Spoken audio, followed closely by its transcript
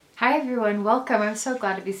Hi everyone, welcome. I'm so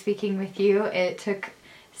glad to be speaking with you. It took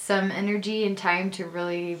some energy and time to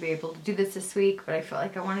really be able to do this week, but I felt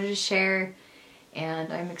like I wanted to share,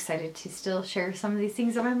 and I'm excited to still share some of these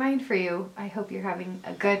things on my mind for you. I hope you're having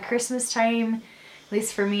a good Christmas time. At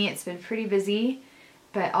least for me, it's been pretty busy,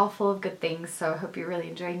 but all full of good things, so I hope you're really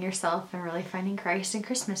enjoying yourself and really finding Christ in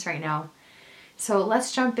Christmas right now. So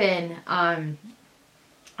let's jump in.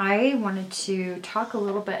 I wanted to talk a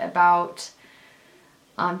little bit about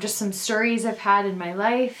just some stories I've had in my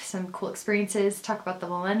life, some cool experiences, talk about the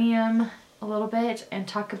millennium a little bit, and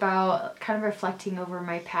talk about kind of reflecting over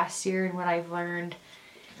my past year and what I've learned.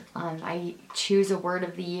 I choose a word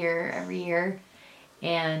of the year every year,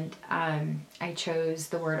 and I chose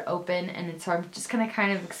the word open, and so I'm just going to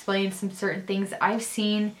kind of explain some certain things that I've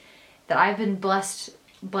seen that I've been blessed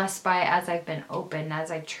by as I've been open,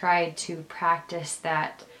 as I tried to practice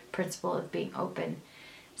that principle of being open.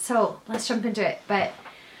 So let's jump into it. But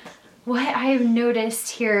what I've noticed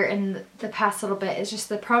here in the past little bit is just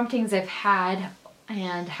the promptings I've had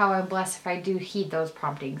and how I'm blessed if I do heed those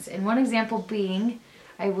promptings. And one example being,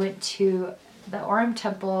 I went to the Orem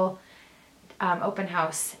Temple open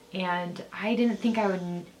house, and I didn't think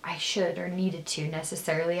I should or needed to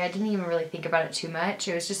necessarily. I didn't even really think about it too much.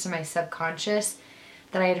 It was just in my subconscious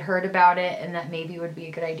that I had heard about it and that maybe it would be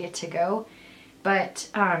a good idea to go. But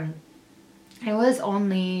it was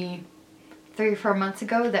only 3 or 4 months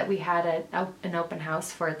ago that we had an open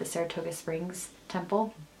house for the Saratoga Springs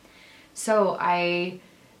Temple. So I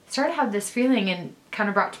started to have this feeling and kind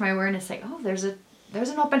of brought to my awareness like, oh, there's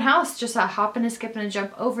an open house, just a hop and a skip and a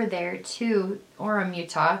jump over there to Orem,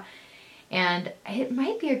 Utah. And it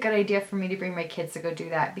might be a good idea for me to bring my kids to go do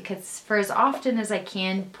that, because for as often as I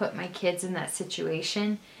can put my kids in that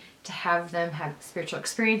situation to have them have spiritual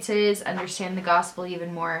experiences, understand the gospel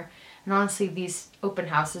even more. And honestly, these open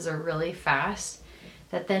houses are really fast,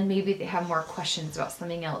 that then maybe they have more questions about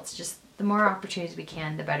something else. Just the more opportunities we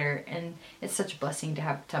can, the better. And it's such a blessing to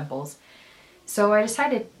have temples. So I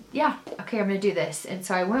decided, yeah, okay, I'm going to do this. And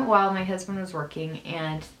so I went while my husband was working,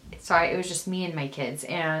 and so it was just me and my kids.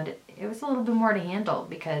 And it was a little bit more to handle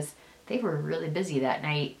because they were really busy that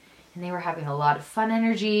night, and they were having a lot of fun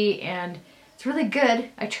energy, and it's really good.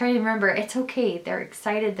 I try to remember, it's okay. They're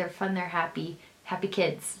excited, they're fun, they're happy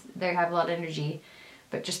kids. They have a lot of energy,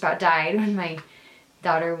 but just about died when my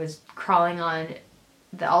daughter was crawling on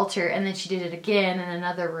the altar, and then she did it again in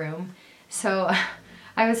another room. So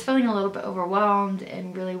I was feeling a little bit overwhelmed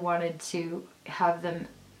and really wanted to have them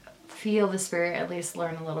feel the Spirit, at least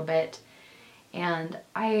learn a little bit. And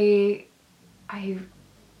I'm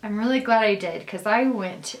really glad I did, because I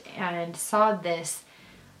went and saw this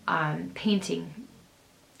painting.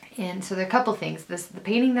 And so there are a couple things. The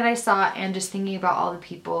painting that I saw, and just thinking about all the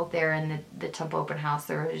people there in the temple open house,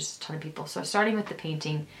 there was just a ton of people. So starting with the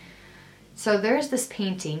painting. So there's this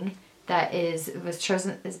painting that has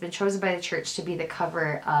been chosen by the church to be the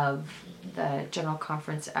cover of the General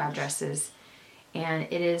Conference addresses. And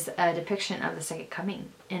it is a depiction of the second coming.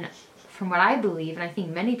 And from what I believe, and I think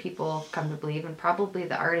many people have come to believe, and probably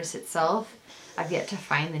the artist itself, I've yet to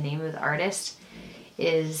find the name of the artist,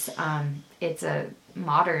 is it's a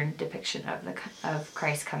modern depiction of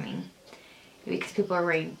Christ coming, because people are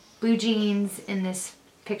wearing blue jeans in this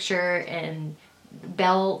picture and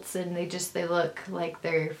belts, and they look like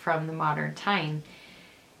they're from the modern time.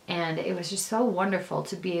 And it was just so wonderful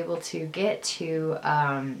to be able to get to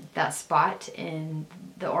that spot in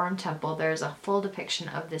the Orem Temple. There's a full depiction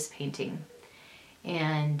of this painting,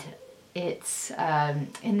 and it's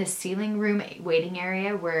in the ceiling room waiting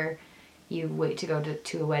area where you wait to go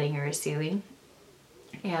to a wedding or a ceiling.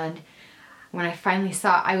 And when I finally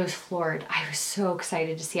saw it, I was floored. I was so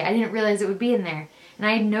excited to see it. I didn't realize it would be in there. And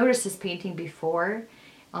I had noticed this painting before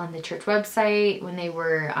on the church website when they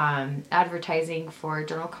were advertising for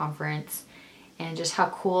General Conference, and just how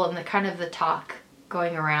cool, and the kind of the talk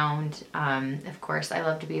going around. Of course, I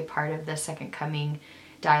love to be a part of the Second Coming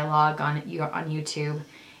dialogue on YouTube.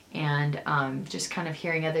 And just kind of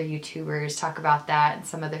hearing other YouTubers talk about that, and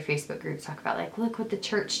some other Facebook groups talk about, like, look what the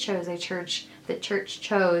church chose. The church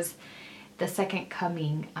chose the second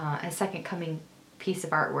coming, a second coming piece of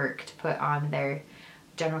artwork to put on their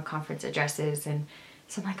General Conference addresses. And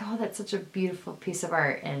so I'm like, oh, that's such a beautiful piece of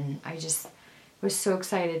art. And I just was so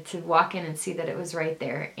excited to walk in and see that it was right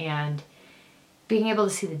there, and being able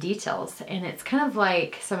to see the details. And it's kind of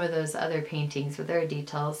like some of those other paintings with their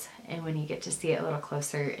details, and when you get to see it a little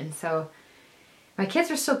closer. And so my kids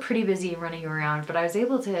were still pretty busy running around, but I was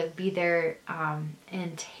able to be there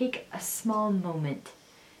and take a small moment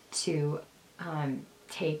to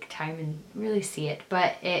take time and really see it.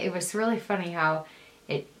 But it was really funny how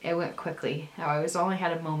it went quickly. I was only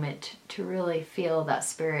had a moment to really feel that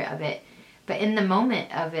spirit of it. But in the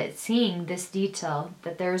moment of it, seeing this detail,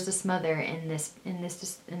 that there's this mother in this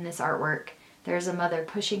artwork, there's a mother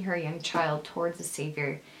pushing her young child towards the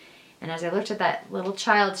Savior. And as I looked at that little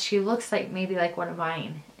child, she looks like maybe like one of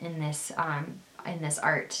mine in this piece of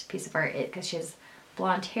art, because she has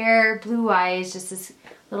blonde hair, blue eyes, just this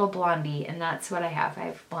little blondie, and that's what I have. I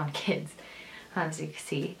have blonde kids, as you can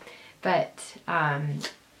see. But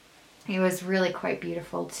it was really quite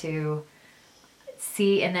beautiful to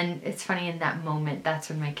see. And then it's funny, in that moment, that's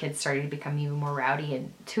when my kids started to become even more rowdy,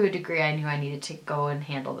 and to a degree I knew I needed to go and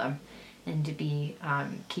handle them and to be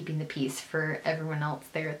keeping the peace for everyone else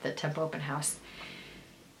there at the temple open house.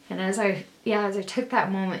 And as I took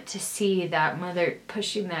that moment to see that mother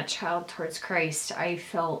pushing that child towards Christ, I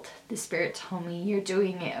felt the Spirit tell me, you're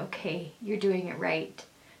doing it okay, you're doing it right,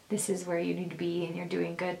 this is where you need to be, and you're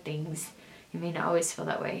doing good things. You may not always feel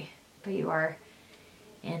that way, but you are.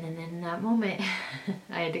 And then in that moment,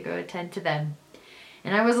 I had to go attend to them.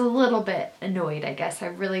 And I was a little bit annoyed, I guess. I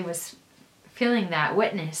really was feeling that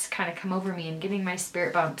witness kind of come over me and getting my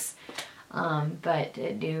spirit bumps. But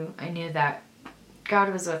I knew that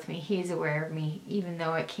God was with me. He's aware of me, even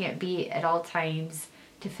though it can't be at all times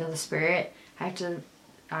to feel the Spirit. I had to,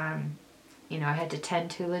 I had to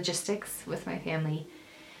tend to logistics with my family,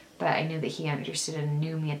 but I knew that He understood and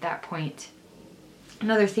knew me at that point.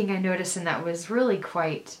 Another thing I noticed, and that was really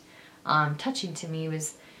quite touching to me,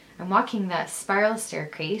 was I'm walking that spiral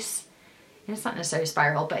staircase. And it's not necessarily a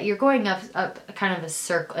spiral, but you're going up kind of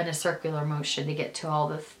in a circular motion to get to all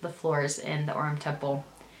the floors in the Orem Temple.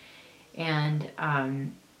 And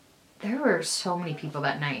there were so many people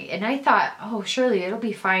that night. And I thought, oh, surely it'll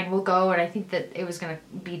be fine. We'll go. And I think that it was going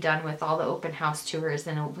to be done with all the open house tours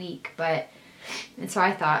in a week. And so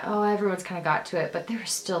I thought, oh, everyone's kind of got to it. But there were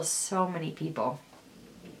still so many people.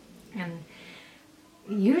 And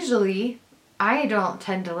usually I don't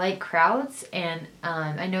tend to like crowds. And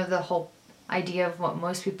I know the whole idea of what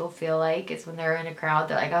most people feel like is when they're in a crowd,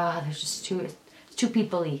 they're like, oh, there's just too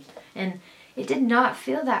people-y. And it did not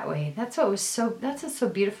feel that way. That's what's so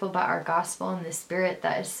beautiful about our gospel and the Spirit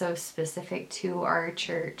that is so specific to our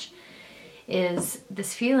church, is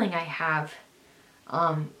this feeling I have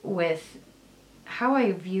with how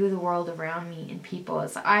I view the world around me and people.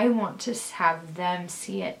 Is I want to have them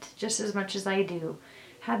see it just as much as I do.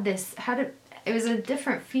 It was a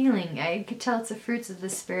different feeling. I could tell it's the fruits of the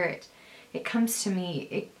Spirit. It comes to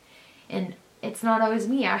me, and it's not always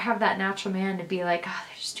me. I have that natural man to be like, oh,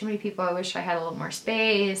 there's too many people. I wish I had a little more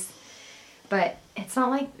space. But it's not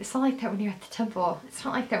like that when you're at the temple. It's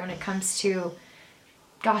not like that when it comes to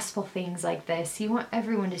gospel things like this. You want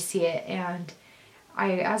everyone to see it. And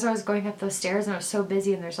as I was going up those stairs, and I was so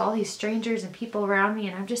busy, and there's all these strangers and people around me,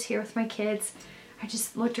 and I'm just here with my kids, I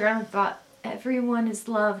just looked around and thought, everyone is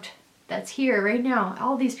loved that's here right now.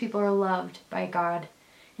 All these people are loved by God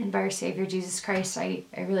and by our Savior Jesus Christ. I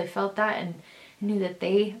really felt that, and knew that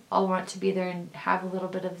they all want to be there and have a little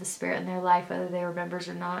bit of the Spirit in their life, whether they were members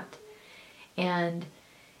or not. And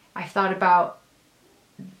I thought about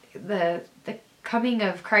the coming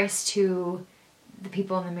of Christ to the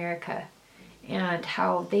people in America, and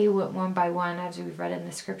how they went one by one, as we've read in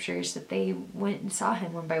the scriptures, that they went and saw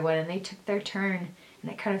Him one by one, and they took their turn. And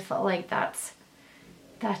I kind of felt like that's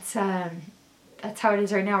how it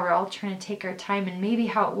is right now. We're all trying to take our time, and maybe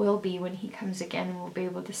how it will be when He comes again, and we'll be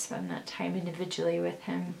able to spend that time individually with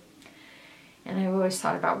Him. And I've always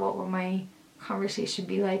thought about what will my conversation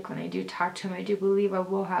be like when I do talk to Him. I do believe I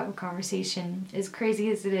will have a conversation, as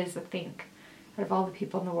crazy as it is to think, out of all the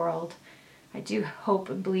people in the world. I do hope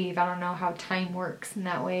and believe, I don't know how time works in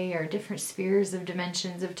that way, or different spheres of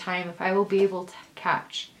dimensions of time, if I will be able to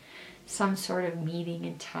catch some sort of meeting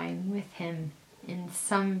in time with Him in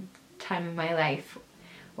some time in my life,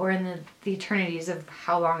 or in the eternities of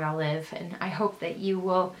how long I'll live. And I hope that you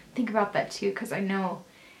will think about that too, because I know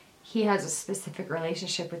He has a specific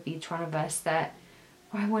relationship with each one of us, that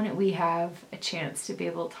why wouldn't we have a chance to be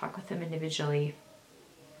able to talk with Him individually,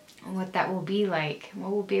 and what that will be like, and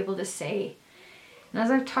what we'll be able to say. And as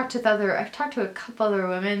I've talked to a couple other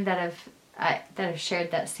women that have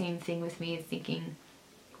shared that same thing with me, thinking,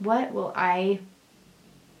 what will I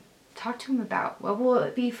talk to Him about? What will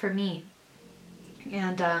it be for me?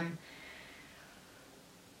 And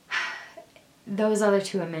those other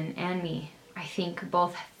two women and me, I think,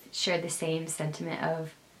 both shared the same sentiment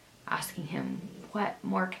of asking Him, what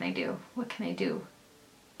more can I do? What can I do?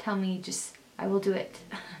 Tell me, just, I will do it.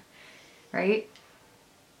 Right?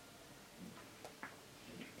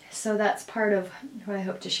 So that's part of what I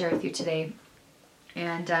hope to share with you today.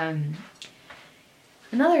 And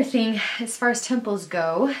Another thing, as far as temples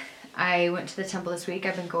go, I went to the temple this week.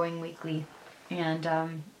 I've been going weekly, and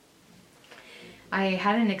I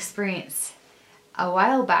had an experience a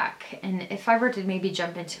while back, and if I were to maybe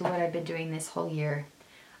jump into what I've been doing this whole year,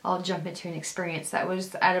 I'll jump into an experience that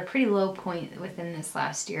was at a pretty low point within this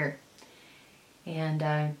last year,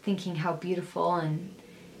 and thinking how beautiful and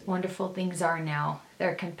wonderful things are now.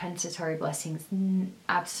 They're compensatory blessings,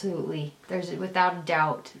 absolutely. There's without a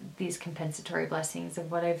doubt these compensatory blessings of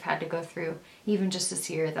what I've had to go through, even just this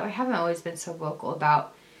year, though I haven't always been so vocal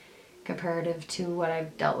about comparative to what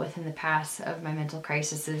I've dealt with in the past of my mental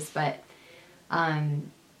crises. But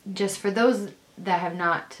just for those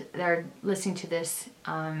that are listening to this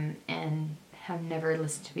and have never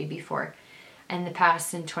listened to me before, in the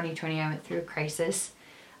past, in 2020, I went through a crisis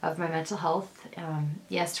of my mental health.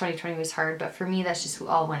 Yes, 2020 was hard, but for me, that's just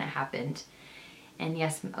all when it happened. And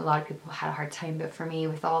yes, a lot of people had a hard time, but for me,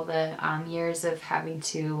 with all the years of having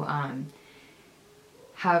to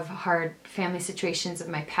have hard family situations of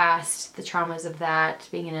my past, the traumas of that,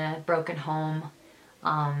 being in a broken home,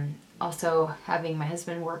 also having my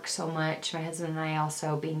husband work so much, my husband and I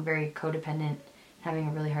also being very codependent, having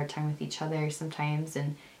a really hard time with each other sometimes,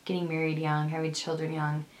 and getting married young, having children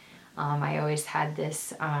young. I always had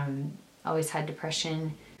this, always had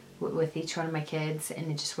depression with each one of my kids, and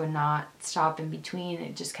it just would not stop in between.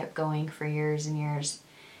 It just kept going for years and years.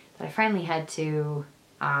 But I finally had to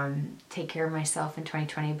take care of myself in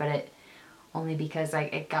 2020, but it only because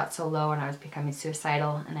it got so low and I was becoming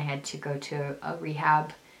suicidal, and I had to go to a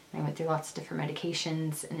rehab. And I went through lots of different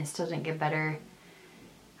medications, and it still didn't get better.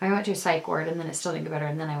 I went to a psych ward, and then it still didn't get better,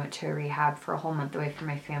 and then I went to a rehab for a whole month away from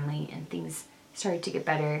my family, and things started to get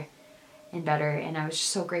better and better, and I was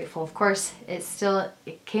just so grateful. Of course, it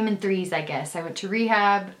came in threes, I guess. I went to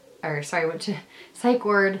I went to psych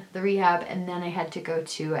ward, the rehab, and then I had to go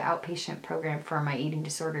to an outpatient program for my eating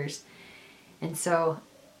disorders. And so,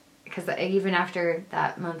 because even after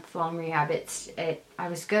that month-long rehab, I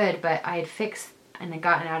was good, but I had fixed and had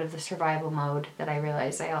gotten out of the survival mode that I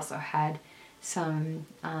realized I also had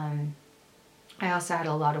I also had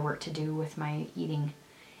a lot of work to do with my eating,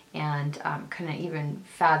 and couldn't even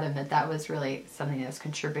fathom that was really something that was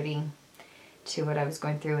contributing to what I was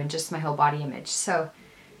going through and just my whole body image. So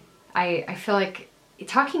I feel like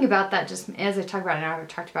talking about that, just as I talk about it now, I've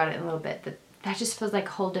talked about it in a little bit, that just feels like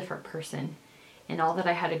a whole different person and all that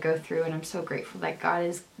I had to go through, and I'm so grateful that God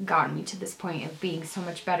has gotten me to this point of being so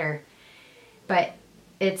much better. But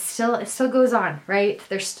it still goes on, right?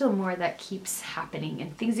 There's still more that keeps happening,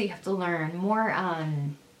 and things that you have to learn,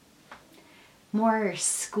 more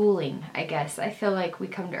schooling, I guess. I feel like we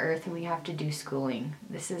come to Earth and we have to do schooling.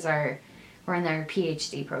 We're in our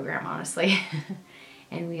PhD program, honestly.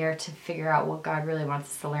 And we are to figure out what God really wants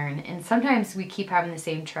us to learn. And sometimes we keep having the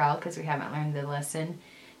same trial because we haven't learned the lesson.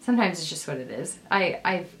 Sometimes it's just what it is.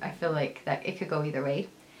 I feel like that it could go either way.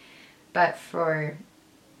 But for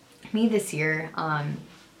me this year,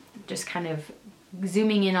 just kind of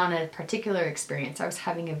zooming in on a particular experience, I was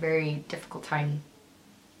having a very difficult time.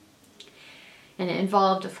 And it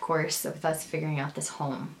involved, of course, with us figuring out this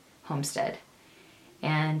homestead.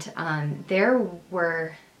 And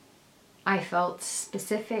I felt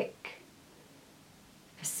specific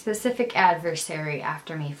adversary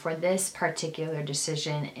after me for this particular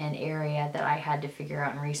decision and area that I had to figure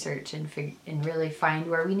out and research and really find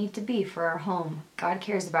where we need to be for our home. God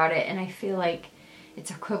cares about it, and I feel like it's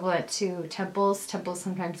equivalent to temples. Temples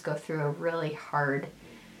sometimes go through a really hard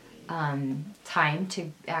time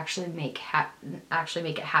to actually make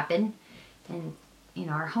it happen, and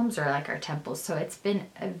our homes are like our temples. So it's been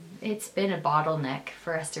a bottleneck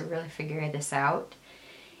for us to really figure this out,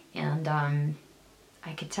 and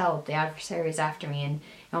I could tell the adversary is after me, and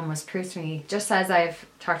it almost proves to me, just as I've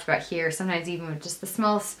talked about here, sometimes even with just the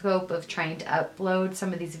small scope of trying to upload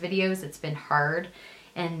some of these videos, it's been hard.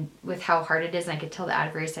 And with how hard it is, I could tell the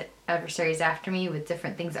adversary is after me with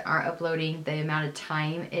different things that aren't uploading. The amount of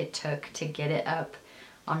time it took to get it up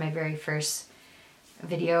on my very first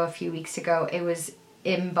video a few weeks ago,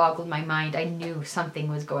 it boggled my mind. I knew something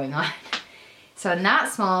was going on. So in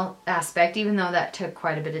that small aspect, even though that took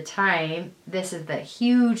quite a bit of time, this is the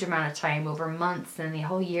huge amount of time over months and the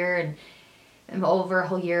whole year, and over a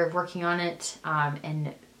whole year of working on it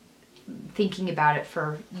and thinking about it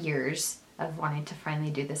for years of wanting to finally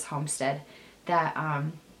do this homestead, that I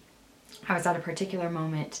was at a particular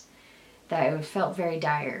moment that it felt very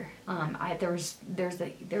dire. There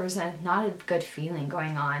was not a good feeling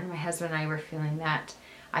going on. My husband and I were feeling that.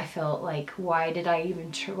 I felt like, why do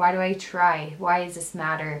I try? Why does this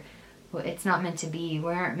matter? Well, it's not meant to be.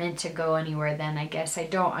 We aren't meant to go anywhere then, I guess. I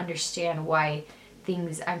don't understand why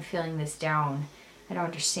I'm feeling this down. I don't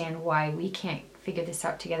understand why we can't figure this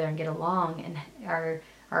out together and get along, and our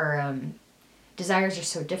desires are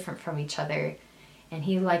so different from each other. And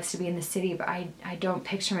he likes to be in the city, but I don't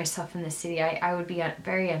picture myself in the city. I would be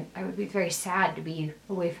very sad to be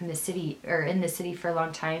away from the city, or in the city for a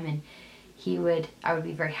long time, and I would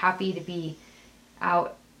be very happy to be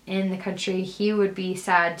out in the country. He would be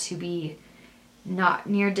sad to be not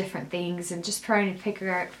near different things, and just trying to figure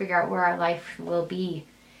out where our life will be.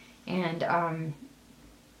 And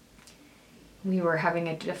we were having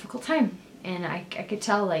a difficult time, and I could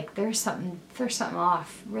tell, like, there's something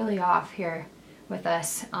really off here with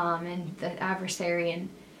us, and the adversary, and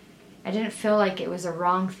I didn't feel like it was a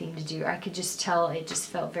wrong thing to do. I could just tell it just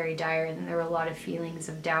felt very dire, and there were a lot of feelings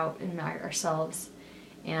of doubt in ourselves.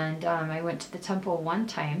 And I went to the temple one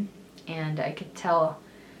time, and I could tell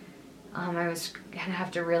I was gonna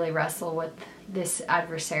have to really wrestle with this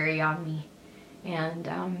adversary on me. And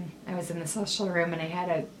I was in the social room, and I had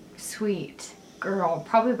a sweet girl,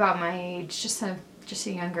 probably about my age, just a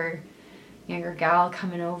younger gal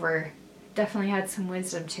coming over. Definitely had some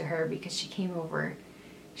wisdom to her, because she came over.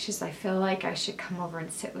 She's like, I feel like I should come over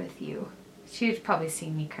and sit with you. She had probably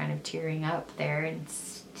seen me kind of tearing up there and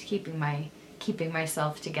keeping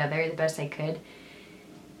myself together the best I could.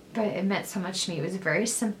 But it meant so much to me. It was very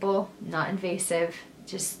simple, not invasive.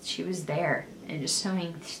 Just she was there, and just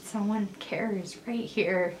knowing someone cares right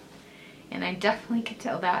here. And I definitely could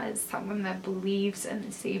tell that as someone that believes in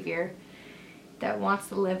the Savior, that wants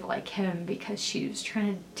to live like him, because she was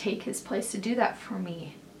trying to take his place to do that for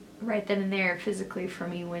me right then and there, physically for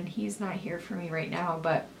me, when he's not here for me right now.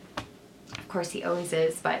 But of course he always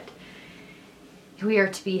is, but we are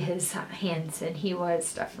to be his hands, and he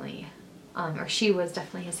was definitely or she was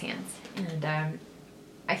definitely his hands. And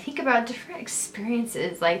I think about different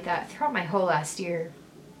experiences like that throughout my whole last year,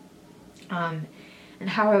 and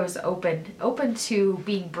how I was open to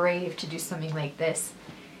being brave to do something like this.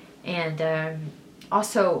 And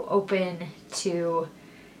also open to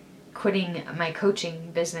quitting my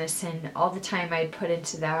coaching business and all the time I'd put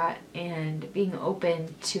into that, and being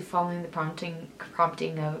open to following the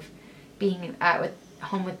prompting of being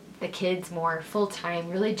home with the kids more full time,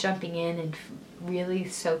 really jumping in and really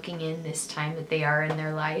soaking in this time that they are in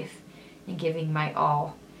their life, and giving my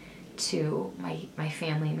all to my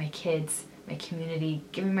family, my kids, my community,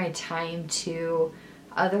 giving my time to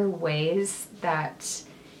other ways that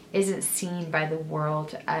isn't seen by the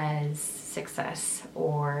world as success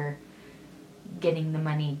or getting the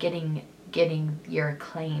money, getting your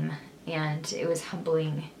acclaim. And it was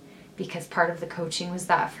humbling, because part of the coaching was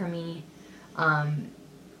that for me.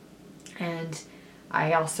 And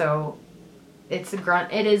I also, it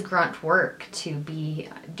is grunt work to be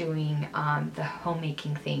doing the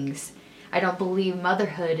homemaking things. I don't believe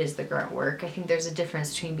motherhood is the grunt work. I think there's a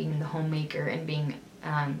difference between being the homemaker and being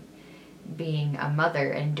a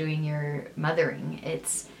mother and doing your mothering.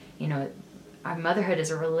 It's, our motherhood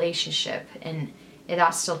is a relationship, and it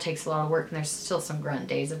still takes a lot of work, and there's still some grunt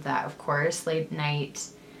days of that, of course. Late night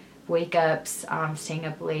wake ups, staying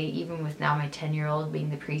up late, even with now my 10-year-old being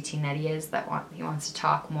the preteen that he is, he wants to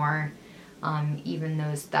talk more. Even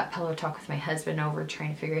that pillow talk with my husband over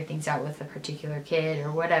trying to figure things out with a particular kid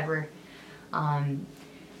or whatever.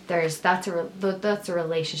 That's a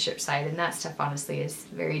relationship side, and that stuff honestly is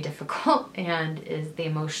very difficult, and is the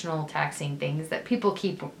emotional taxing things that people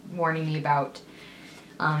keep warning me about.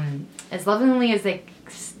 As lovingly as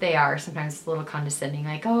they are, sometimes it's a little condescending,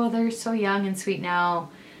 like, oh, they're so young and sweet now,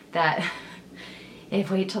 that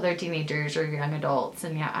if wait till they're teenagers or young adults.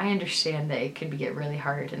 And yeah, I understand that it can get really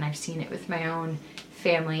hard, and I've seen it with my own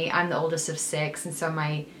family. I'm the oldest of 6, and so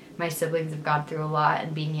my siblings have gone through a lot,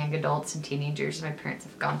 and being young adults and teenagers, my parents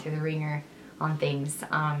have gone through the ringer on things.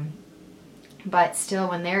 But still,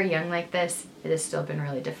 when they're young like this, it has still been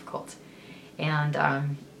really difficult.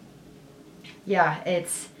 And yeah,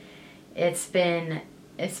 it's been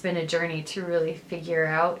a journey to really figure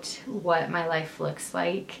out what my life looks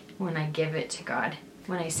like when I give it to God.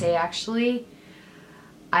 When I say, actually,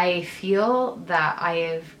 I feel that I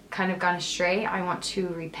have kind of gone astray, I want to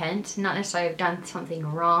repent. Not necessarily I've done something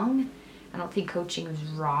wrong. I don't think coaching was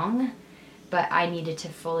wrong, but I needed to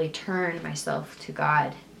fully turn myself to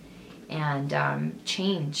God and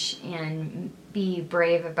change and be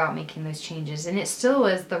brave about making those changes. And it still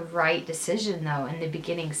was the right decision, though, in the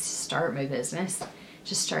beginning, to start my business,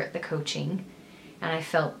 to start the coaching. And I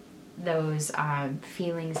felt those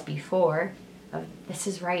feelings before of, this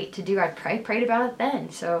is right to do. I prayed about it then,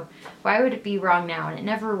 so why would it be wrong now? And it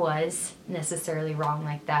never was necessarily wrong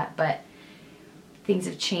like that, but things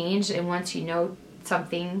have changed, and once you know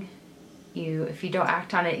something, if you don't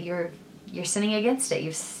act on it, you're you're sinning against it.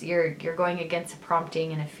 You're going against a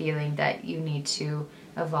prompting and a feeling that you need to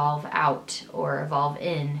evolve out or evolve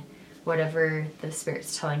in, whatever the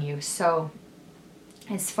Spirit's telling you. So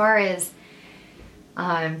as far as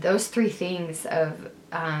those three things of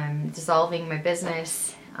dissolving my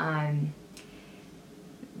business,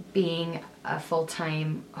 being a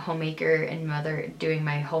full-time homemaker and mother, doing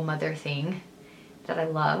my whole mother thing that I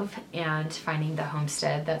love, and finding the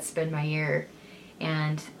homestead, that's been my year,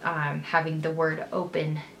 and having the word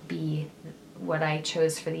open be what I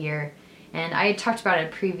chose for the year. And I had talked about in a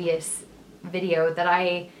previous video that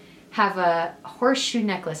I have a horseshoe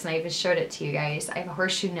necklace, and I even showed it to you guys. I have a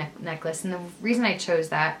horseshoe necklace, and the reason I chose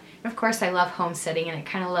that, and of course I love homesteading, and I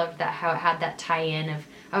kind of loved that, how it had that tie-in of,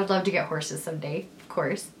 I would love to get horses someday, of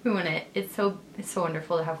course, who wouldn't? It's so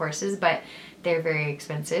wonderful to have horses, but they're very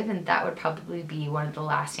expensive, and that would probably be one of the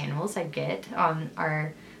last animals I'd get on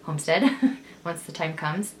our homestead once the time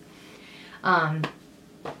comes.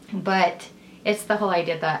 But it's the whole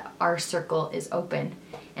idea that our circle is open.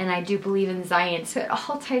 And I do believe in Zion. So it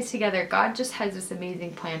all ties together. God just has this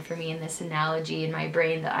amazing plan for me, and this analogy in my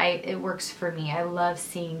brain that it works for me. I love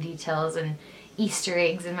seeing details and Easter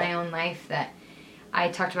eggs in my own life that I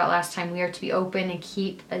talked about last time. We are to be open and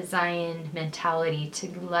keep a Zion mentality to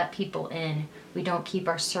let people in. We don't keep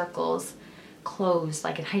our circles closed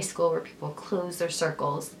like in high school where people close their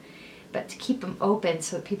circles, but to keep them open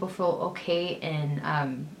so that people feel okay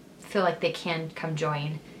and feel like they can come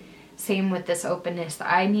join. Same with this openness.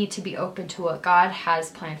 I need to be open to what God has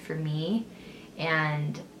planned for me,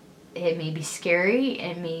 and it may be scary,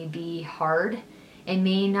 it may be hard, it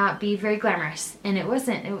may not be very glamorous, and it was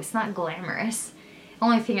not glamorous.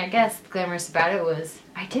 Only thing I guess glamorous about it was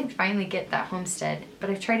I did finally get that homestead, but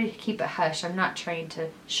I tried to keep it hush. I'm not trying to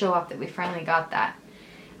show off that we finally got that.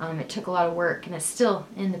 It took a lot of work, and it's still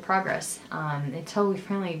in the progress until we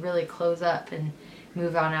finally really close up and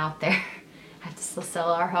move on out there. I have to still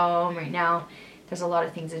sell our home right now. There's a lot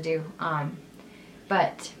of things to do,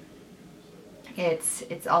 but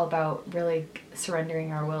it's all about really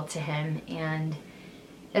surrendering our will to Him. And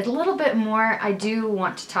a little bit more, I do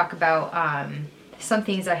want to talk about some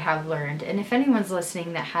things I have learned. And if anyone's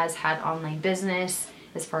listening that has had online business,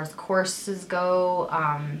 as far as courses go,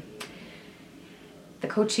 the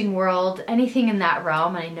coaching world, anything in that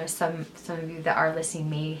realm, and I know some of you that are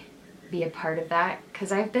listening may be a part of that,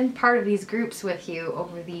 because I've been part of these groups with you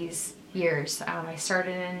over these years. I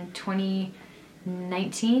started in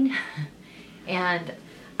 2019 and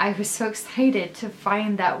I was so excited to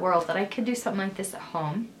find that world that I could do something like this at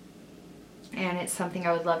home, and it's something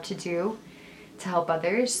I would love to do to help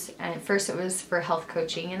others. And at first it was for health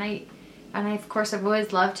coaching, and I of course I've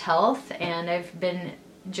always loved health, and I've been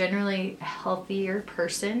generally a healthier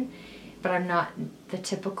person, but I'm not the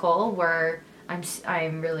typical where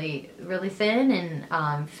I'm really thin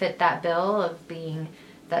and fit that bill of being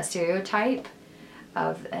that stereotype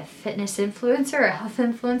of a fitness influencer, a health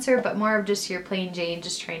influencer, but more of just your plain Jane,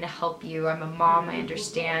 just trying to help you. I'm a mom, I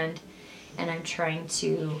understand, and I'm trying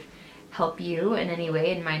to help you in any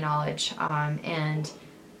way in my knowledge. I've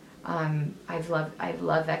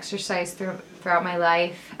loved exercise throughout my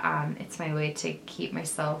life. It's my way to keep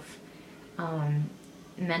myself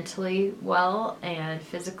mentally well and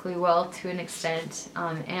physically well to an extent,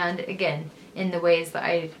 and again in the ways that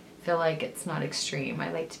I feel like it's not extreme.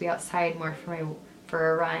 I like to be outside more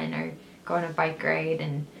for a run or go on a bike ride,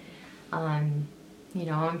 and you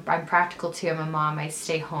know, I'm practical too. I'm a mom, I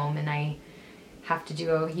stay home and I have to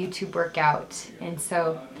do a YouTube workout, and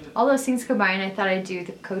so all those things combined, I thought I'd do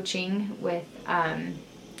the coaching with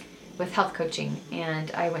health coaching, and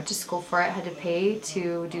I went to school for it. I had to pay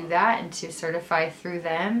to do that and to certify through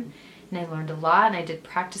them, and I learned a lot, and I did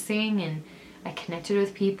practicing, and I connected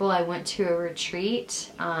with people. I went to a retreat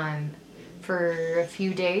for a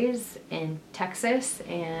few days in Texas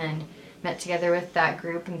and met together with that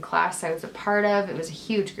group and class I was a part of. It was a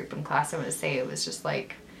huge group and class. I want to say it was just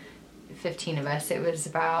like 15 of us. It was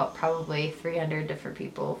about probably 300 different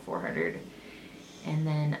people, 400, and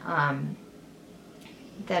then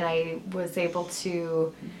that I was able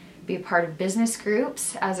to be a part of business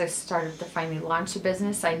groups. As I started to finally launch a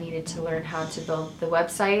business, I needed to learn how to build the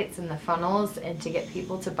websites and the funnels, and to get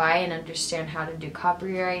people to buy and understand how to do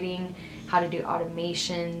copywriting, how to do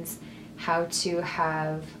automations, how to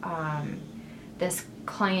have this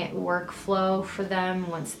client workflow for them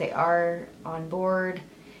once they are on board,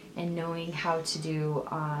 and knowing how to do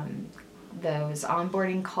those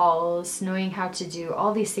onboarding calls, knowing how to do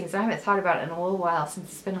all these things. I haven't thought about it in a little while, since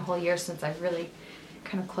it's been a whole year since I've really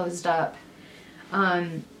kind of closed up.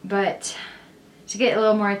 But to get a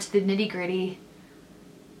little more into the nitty-gritty,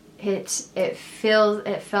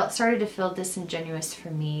 started to feel disingenuous for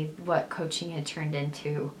me what coaching had turned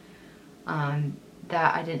into.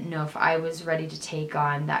 That I didn't know if I was ready to take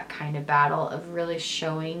on that kind of battle of really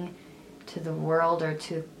showing to the world or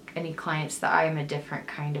to any clients that I am a different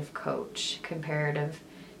kind of coach comparative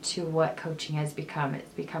to what coaching has become.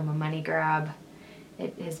 It's become a money grab.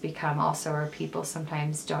 It has become also where people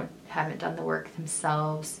sometimes haven't done the work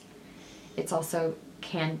themselves. It's also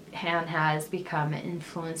has become an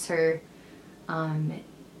influencer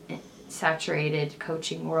saturated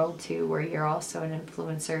coaching world too, where you're also an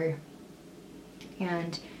influencer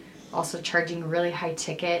and also charging really high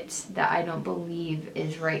tickets that I don't believe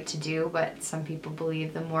is right to do, but some people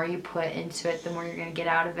believe the more you put into it, the more you're going to get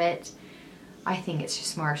out of it. I think it's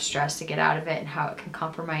just more stress to get out of it and how it can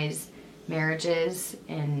compromise marriages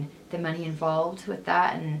and the money involved with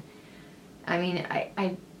that. And I mean,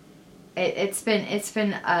 it's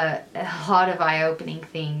been a lot of eye-opening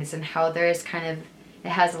things, and how there is it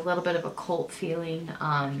has a little bit of a cult feeling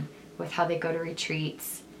with how they go to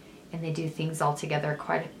retreats and they do things all together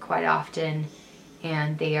quite often,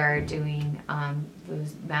 and they are doing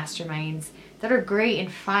those masterminds that are great and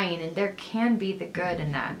fine, and there can be the good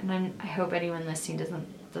in that, and I hope anyone listening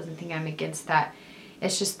doesn't think I'm against that.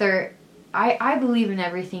 It's just I believe in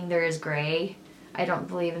everything there is gray. I don't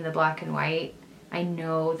believe in the black and white. I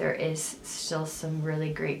know there is still some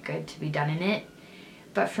really great good to be done in it.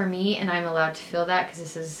 But for me, and I'm allowed to feel that because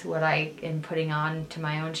this is what I am putting on to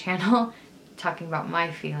my own channel, talking about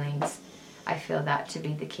my feelings, I feel that to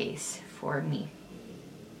be the case for me.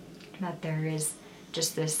 That there is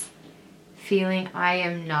just this feeling I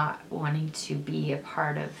am not wanting to be a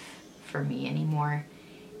part of for me anymore.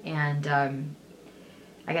 And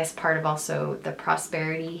I guess part of also the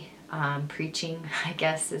prosperity preaching, I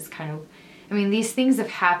guess, is these things have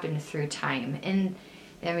happened through time. And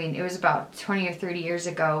I mean, it was about 20 or 30 years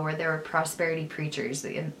ago where there were prosperity preachers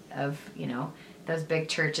of, those big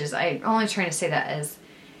churches. I'm only trying to say that as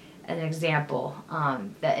an example,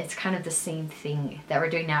 that it's kind of the same thing that we're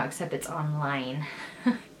doing now, except it's online.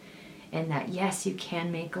 And that, yes, you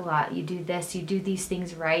can make a lot. You do this, you do these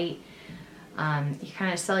things right. You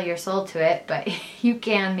kind of sell your soul to it, but you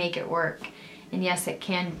can make it work. And yes, it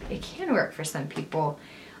can work for some people,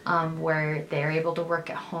 where they're able to work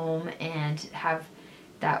at home and have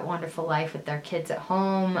that wonderful life with their kids at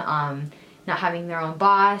home, not having their own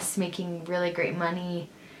boss, making really great money.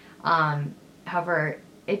 However,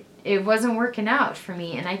 it wasn't working out for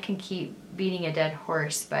me, and I can keep beating a dead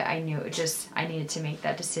horse, but I knew I needed to make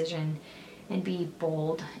that decision and be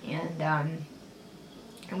bold. And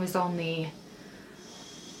it was only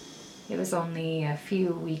a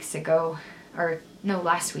few weeks ago, or no,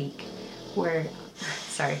 last week, where,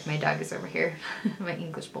 sorry, my dog is over here, my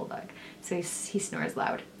English bulldog, so he snores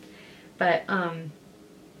loud. But I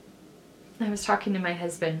was talking to my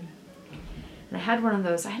husband, and I had one of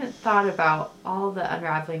those, I hadn't thought about all the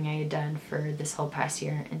unraveling I had done for this whole past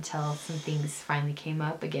year until some things finally came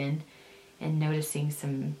up again, and noticing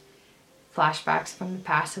some flashbacks from the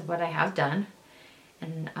past of what I have done.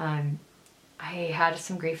 And I had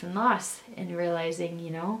some grief and loss, and realizing,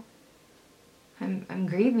 I'm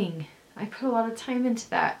grieving. I put a lot of time into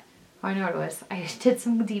that. Oh, I know what it was. I did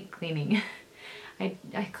some deep cleaning. I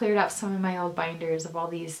cleared out some of my old binders of all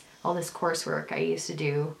this coursework I used to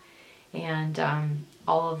do, and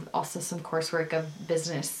also some coursework of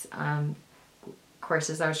business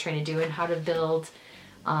courses I was trying to do, and how to build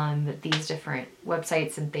these different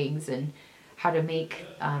websites and things, and how to make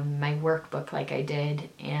my workbook like I did,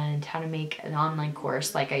 and how to make an online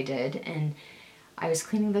course like I did. And I was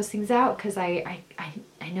cleaning those things out because I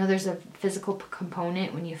know there's a physical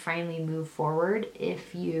component when you finally move forward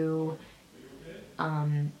if you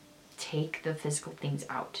take the physical things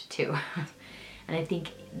out too. And I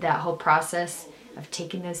think that whole process of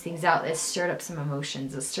taking those things out, it stirred up some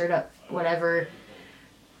emotions. It stirred up whatever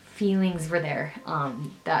feelings were there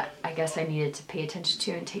that I guess I needed to pay attention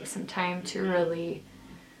to and take some time to really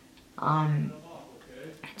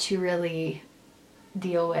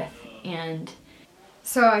deal with. And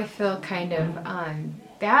so I feel kind of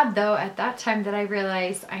bad though at that time that I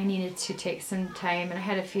realized I needed to take some time, and I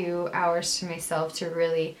had a few hours to myself to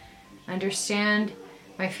really understand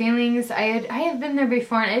my feelings. I have been there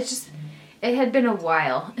before, and it had been a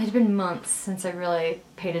while. It had been months since I really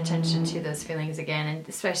paid attention to those feelings again. And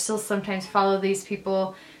I still sometimes follow these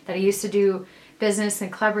people that I used to do business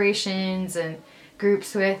and collaborations and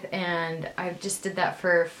groups with, and I just did that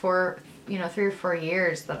for 3 or 4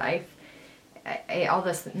 years that all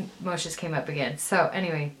this emotions came up again. So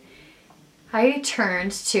anyway, I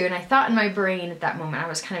turned to, and I thought in my brain at that moment, I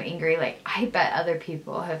was kind of angry, like, I bet other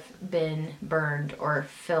people have been burned or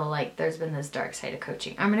feel like there's been this dark side of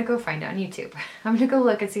coaching. I'm going to go find it on YouTube. I'm going to go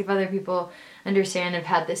look and see if other people understand, have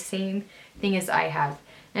had the same thing as I have.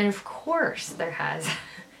 And of course there has.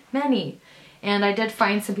 Many. And I did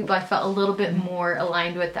find some people I felt a little bit more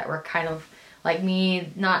aligned with that were kind of like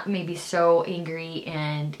me, not maybe so angry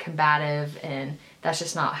and combative, and that's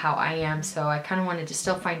just not how I am. So I kind of wanted to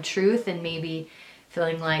still find truth, and maybe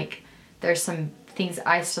feeling like there's some things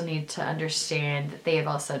I still need to understand that they have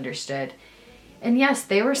also understood. And yes,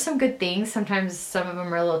 they were some good things. Sometimes some of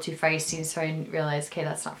them are a little too feisty, so I realized, okay,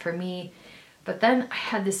 that's not for me. But then I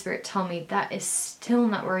had the Spirit tell me, that is still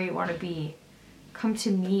not where you want to be. Come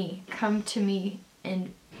to me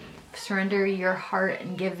and surrender your heart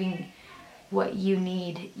and giving what you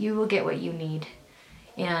need. You will get what you need.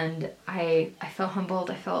 And I felt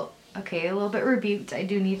humbled. I felt, okay, a little bit rebuked. I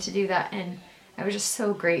do need to do that. And I was just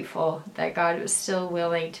so grateful that God was still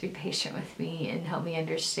willing to be patient with me and help me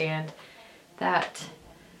understand that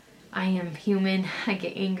I am human. I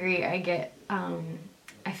get angry. I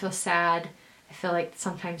feel sad. I feel like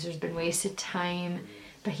sometimes there's been wasted time.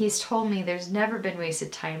 But He's told me there's never been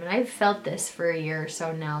wasted time. And I've felt this for a year or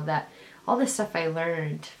so now, that all the stuff I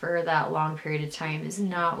learned for that long period of time is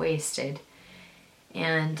not wasted.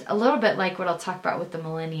 And a little bit like what I'll talk about with the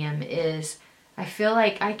millennium is, I feel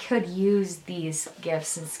like I could use these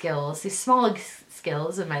gifts and skills, these small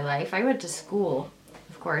skills in my life. I went to school,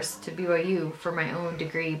 of course, to BYU for my own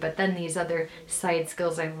degree, but then these other side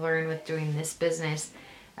skills I've learned with doing this business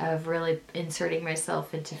of really inserting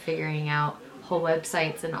myself into figuring out whole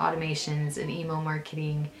websites and automations and email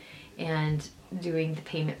marketing and doing the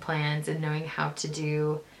payment plans and knowing how to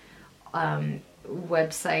do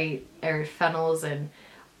website or funnels and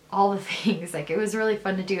all the things. Like, it was really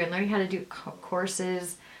fun to do, and learning how to do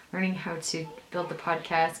courses, learning how to build the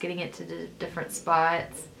podcast, getting it to the different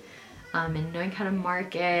spots, and knowing how to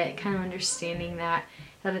market, kind of understanding that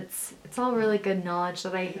it's all really good knowledge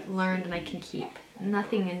that I learned and I can keep.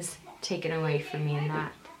 Nothing is taken away from me in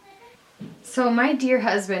that. So my dear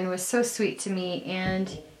husband was so sweet to me,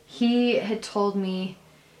 and he had told me,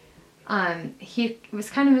 he was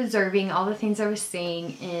kind of observing all the things I was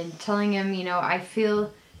saying and telling him, I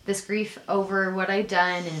feel this grief over what I'd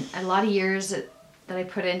done and a lot of years that I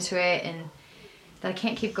put into it, and that I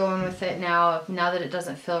can't keep going with it now that it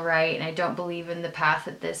doesn't feel right, and I don't believe in the path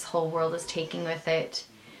that this whole world is taking with it.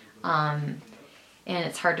 And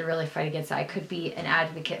it's hard to really fight against that. I could be an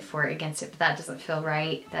advocate for it, against it, but that doesn't feel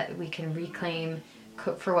right, that we can reclaim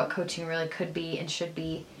for what coaching really could be and should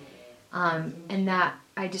be. And that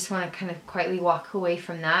I just want to kind of quietly walk away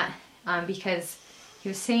from that, because he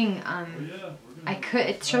was saying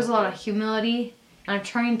it shows a lot of humility, and I'm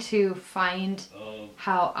trying to find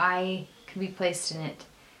how I can be placed in it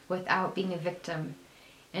without being a victim.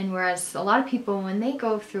 And whereas a lot of people, when they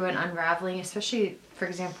go through an unraveling, especially, for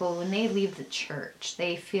example, when they leave the church,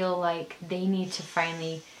 they feel like they need to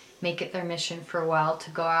finally make it their mission for a while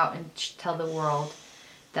to go out and tell the world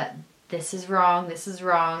that this is wrong,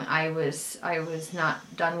 I was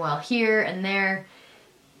not done well here and there.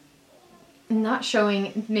 Not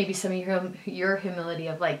showing maybe some of your humility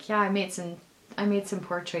of like, yeah, I made some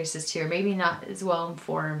poor choices too, or maybe not as well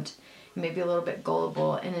informed, maybe a little bit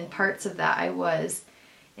gullible, and in parts of that I was,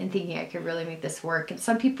 and thinking I could really make this work, and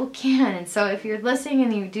some people can. And so if you're listening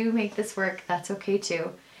and you do make this work, that's okay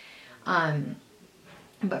too.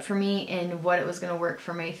 But for me, and what it was going to work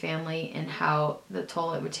for my family, and how the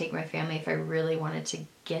toll it would take my family if I really wanted to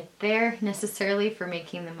get there necessarily for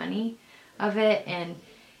making the money of it and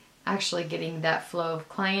actually getting that flow of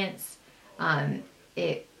clients,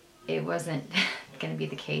 it wasn't going to be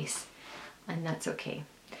the case, and that's okay.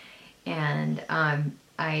 And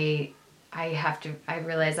I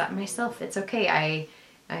realize that myself. It's okay. I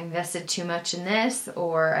invested too much in this,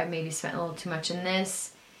 or I maybe spent a little too much in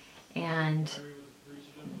this, and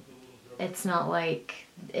it's not like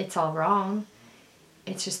it's all wrong.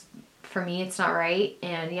 It's just, for me, it's not right.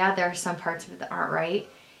 And yeah, there are some parts of it that aren't right,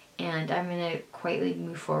 and I'm going to quietly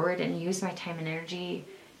move forward and use my time and energy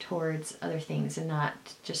towards other things, and not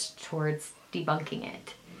just towards debunking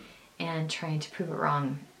it and trying to prove it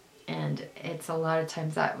wrong. And it's a lot of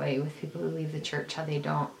times that way with people who leave the church, how they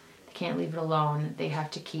can't leave it alone. They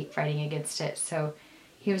have to keep fighting against it. So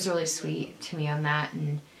he was really sweet to me on that.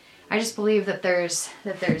 And I just believe that there's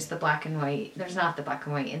the black and white. There's not the black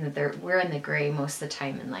and white, and that we're in the gray most of the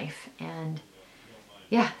time in life. And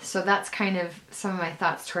yeah, so that's kind of some of my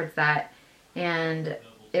thoughts towards that. And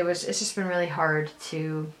it's just been really hard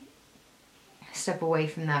to step away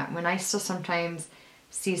from that when I still sometimes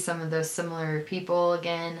see some of those similar people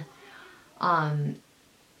again.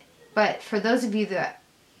 But for those of you that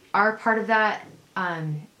are part of that,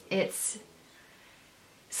 it's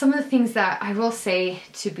some of the things that I will say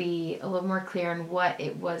to be a little more clear on what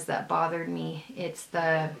it was that bothered me. It's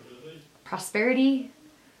the prosperity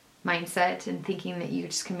mindset and thinking that you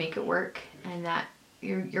just can make it work and that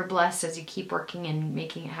you're blessed as you keep working and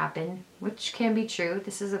making it happen, which can be true.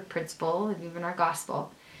 This is a principle of even our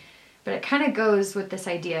gospel. But it kind of goes with this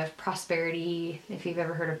idea of prosperity, if you've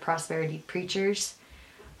ever heard of prosperity preachers,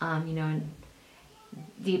 in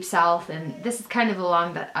Deep South. And this is kind of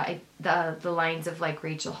along the lines of like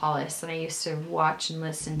Rachel Hollis. And I used to watch and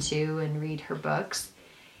listen to and read her books.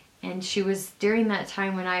 And she was during that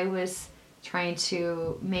time when I was trying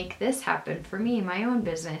to make this happen for me, my own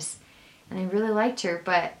business. And I really liked her,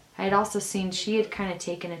 but I had also seen she had kind of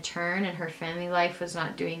taken a turn and her family life was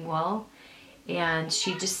not doing well. And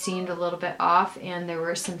she just seemed a little bit off, and there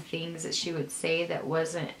were some things that she would say that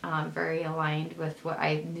wasn't very aligned with what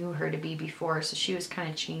I knew her to be before. So she was kind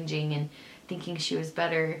of changing and thinking she was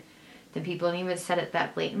better than people, and even said it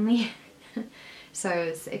that blatantly. So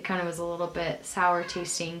it kind of was a little bit sour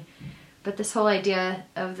tasting. But this whole idea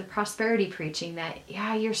of the prosperity preaching that,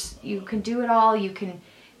 you can do it all, you can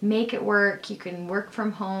make it work, you can work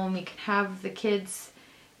from home, you can have the kids,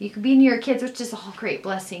 you can be near your kids, which is all great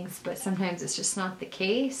blessings, but sometimes it's just not the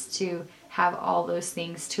case to have all those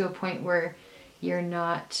things to a point where you're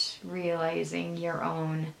not realizing your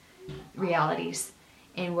own realities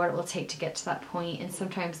and what it will take to get to that point. And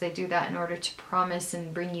sometimes they do that in order to promise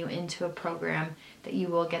and bring you into a program that you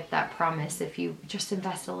will get that promise if you just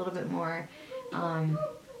invest a little bit more.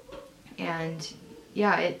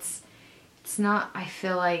 It's not, I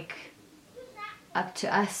feel like, up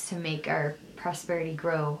to us to make our prosperity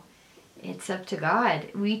grow. It's up to God.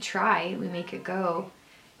 We try, we make it go,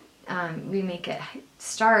 we make it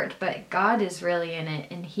start, but God is really in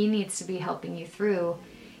it, and He needs to be helping you through.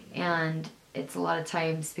 And it's a lot of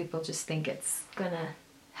times people just think it's gonna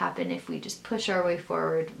happen if we just push our way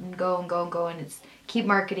forward and go and go and go, and it's keep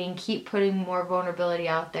marketing, keep putting more vulnerability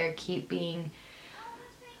out there, keep being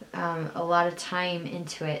a lot of time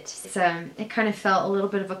into it. It kind of felt a little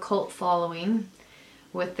bit of a cult following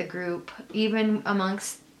with the group, even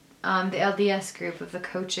amongst the LDS group of the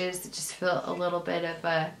coaches. It just felt a little bit of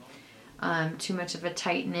a too much of a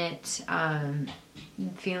tight-knit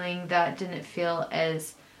feeling that didn't feel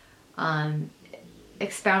as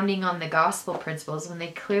expounding on the gospel principles. When they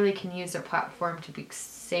clearly can use their platform to be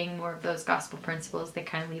saying more of those gospel principles, they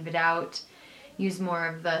kind of leave it out, use more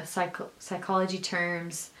of the psychology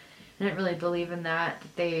terms. I didn't really believe in that.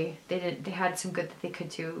 They had some good that they could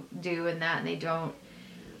do in that, and they don't.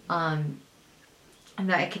 And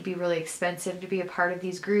that it could be really expensive to be a part of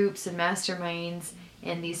these groups and masterminds,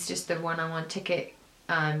 and these just the one-on-one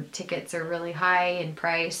tickets are really high in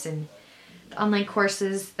price, and the online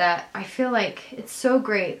courses that I feel like it's so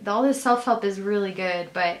great. All this self-help is really good,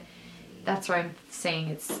 but that's what I'm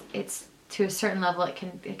saying. It's to a certain level it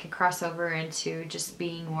can cross over into just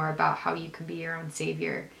being more about how you can be your own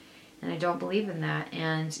savior, and I don't believe in that.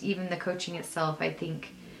 And even the coaching itself, I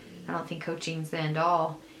don't think coaching's the end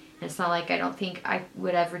all. It's not like I don't think I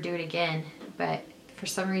would ever do it again, but for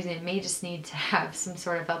some reason it may just need to have some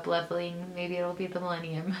sort of up-leveling. Maybe it'll be the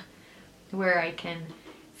millennium where I can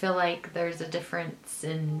feel like there's a difference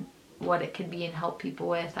in what it can be and help people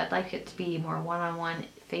with. I'd like it to be more one-on-one,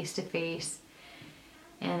 face-to-face,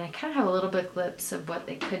 and I kind of have a little bit of glimpse of what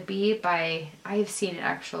it could be I have seen an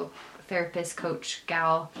actual therapist, coach,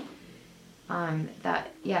 gal,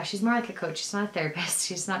 she's more like a coach. She's not a therapist.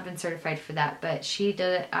 She's not been certified for that, but she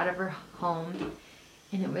did it out of her home,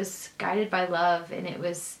 and it was guided by love, and it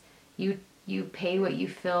was, you pay what you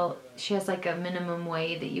feel. She has like a minimum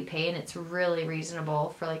way that you pay, and it's really reasonable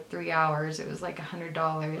for like 3 hours. It was like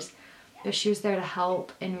 $100, but she was there to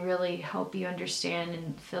help and really help you understand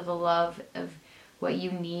and feel the love of what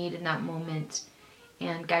you need in that moment,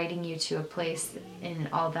 and guiding you to a place in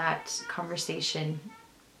all that conversation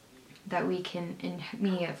that we can, and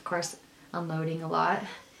me of course unloading a lot,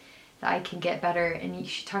 that I can get better. And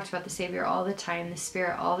she talked about the Savior all the time, the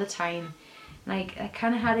Spirit all the time, and I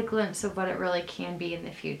kind of had a glimpse of what it really can be in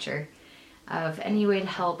the future, of any way to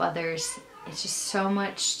help others. It's just so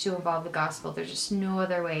much to involve the gospel. There's just no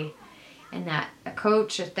other way, and that a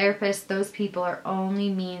coach, a therapist, those people are only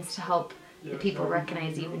means to help the people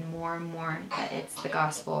recognize even more and more that it's the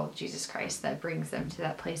gospel of Jesus Christ that brings them to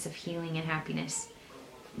that place of healing and happiness.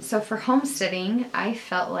 So for homesteading, I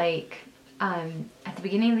felt like at the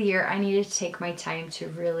beginning of the year, I needed to take my time to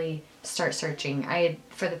really start searching.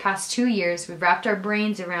 For the past 2 years, we've wrapped our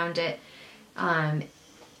brains around it.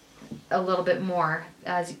 a little bit more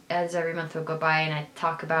as every month would go by, and I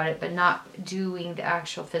talk about it, but not doing the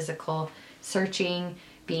actual physical searching,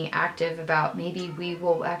 being active about maybe we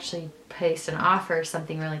will actually place an offer if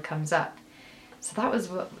something really comes up. So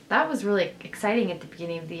that was really exciting at the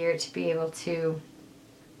beginning of the year, to be able to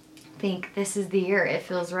think this is the year. It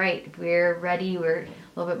feels right. We're ready. We're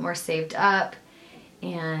a little bit more saved up,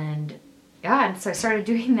 and so I started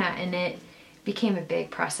doing that, and it became a big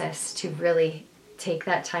process to really take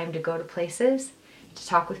that time to go to places, to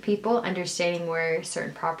talk with people, understanding where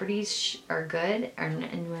certain properties are good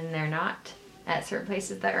and when they're not, at certain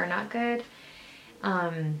places that are not good.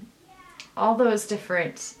 All those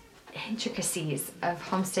different intricacies of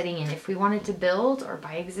homesteading, and if we wanted to build or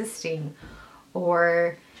buy existing,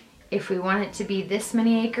 or if we want it to be this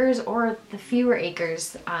many acres or the fewer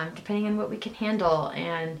acres, depending on what we can handle,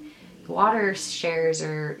 and water shares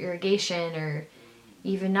or irrigation, or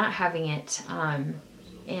even not having it,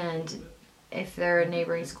 and if there are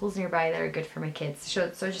neighboring schools nearby that are good for my kids. So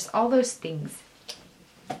just all those things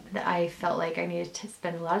that I felt like I needed to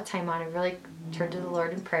spend a lot of time on and really turn to the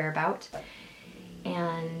Lord in prayer about.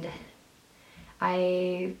 And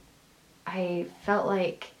I felt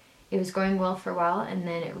like it was going well for a while, and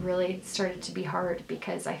then it really started to be hard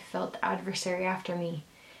because I felt the adversary after me,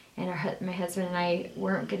 and my husband and I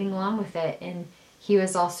weren't getting along with it, and he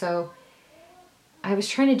was also, I was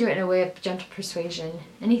trying to do it in a way of gentle persuasion.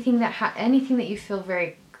 Anything that you feel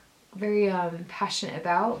very, very passionate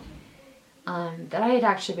about, that I had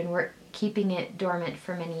actually been keeping it dormant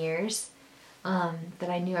for many years, that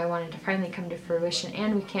I knew I wanted to finally come to fruition.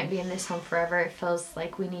 And we can't be in this home forever. It feels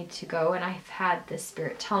like we need to go, and I've had the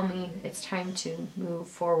Spirit tell me it's time to move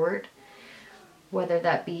forward, whether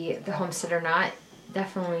that be the homestead or not.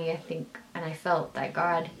 Definitely, I think, and I felt that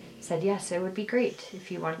God said yes, it would be great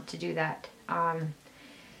if you wanted to do that.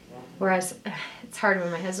 Whereas it's hard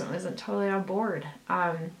when my husband wasn't totally on board.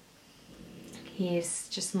 He's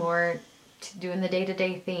just more doing the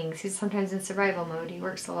day-to-day things. He's sometimes in survival mode. He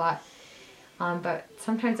works a lot. But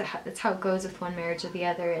sometimes that's how it goes with one marriage or the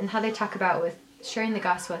other. And how they talk about with sharing the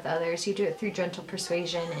gospel with others, you do it through gentle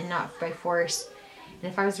persuasion and not by force.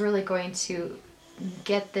 And if I was really going to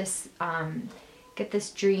get this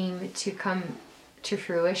dream to come to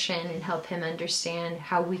fruition and help him understand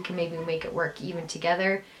how we can maybe make it work even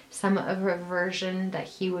together, some of a version that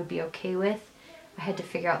he would be okay with, I had to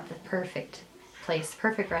figure out the perfect place,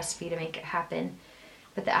 perfect recipe to make it happen.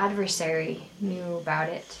 But the adversary knew about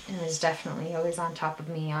it and was definitely always on top of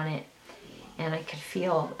me on it. And I could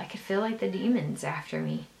feel like the demons after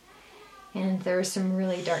me. And there were some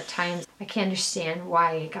really dark times. I can't understand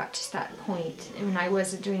why it got to that point. And when I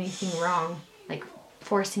wasn't doing anything wrong, like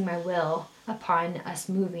forcing my will upon us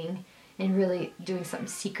moving and really doing something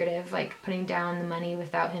secretive, like putting down the money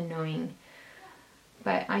without him knowing.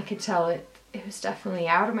 But I could tell it was definitely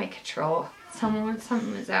out of my control.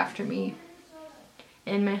 Something was after me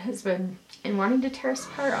and my husband, and wanting to tear us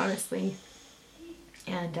apart, honestly.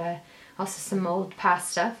 And also some old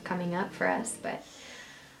past stuff coming up for us. But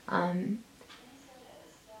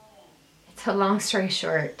it's a long story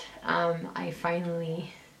short. I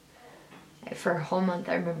finally, for a whole month,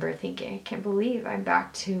 I remember thinking, I can't believe I'm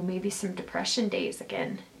back to maybe some depression days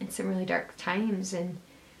again and some really dark times. And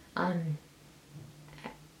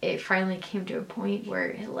it finally came to a point where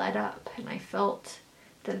it let up, and I felt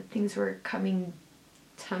that things were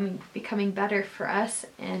becoming better for us.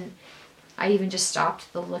 And I even just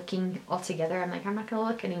stopped the looking altogether. I'm like, I'm not going to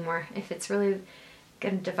look anymore. If it's really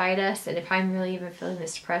going to divide us, and if I'm really even feeling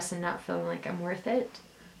this depressed and not feeling like I'm worth it,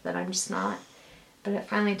 then I'm just not. But it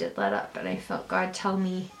finally did let up, and I felt God tell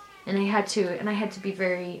me, and I had to be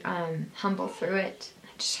very humble through it.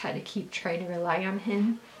 I just had to keep trying to rely on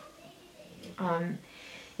Him,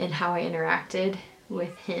 and how I interacted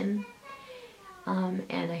with Him.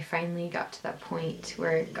 And I finally got to that point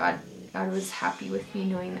where God was happy with me,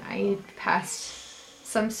 knowing that I had passed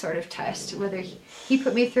some sort of test. Whether he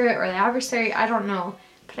put me through it or the adversary, I don't know.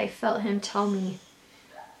 But I felt Him tell me,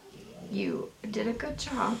 you did a good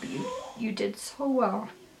job. You did so well.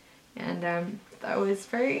 And that was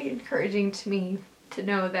very encouraging to me to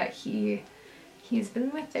know that He's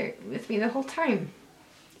been with me the whole time.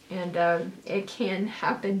 And it can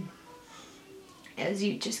happen as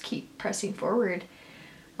you just keep pressing forward.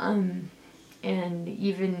 And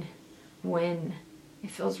even when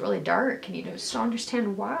it feels really dark and you just don't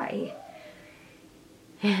understand why.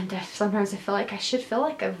 And sometimes I feel like I should feel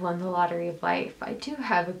like I've won the lottery of life. I do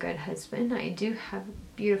have a good husband. I do have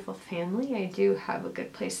a beautiful family. I do have a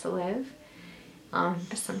good place to live.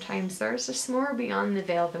 But sometimes there's just more beyond the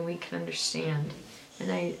veil than we can understand.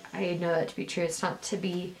 And I know that to be true. It's not to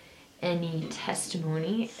be any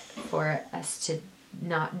testimony for us to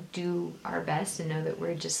not do our best and know that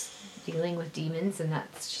we're just dealing with demons, and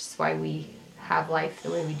that's just why we have life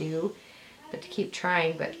the way we do. But to keep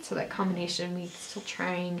trying, but so that combination, me still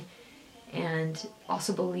trying and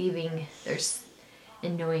also believing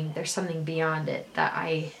and knowing there's something beyond it that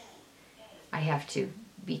I have to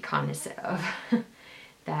be cognizant of.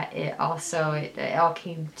 That it all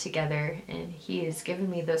came together, and He has given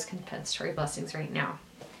me those compensatory blessings right now.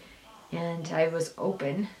 And I was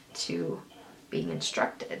open to being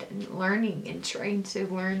instructed and learning and trying to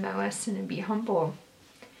learn that lesson and be humble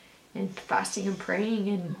and fasting and praying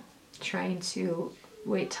and trying to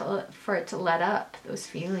wait for it to let up those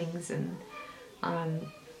feelings. And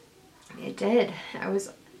it did.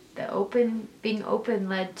 Being open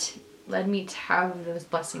led me to have those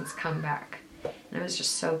blessings come back, and I was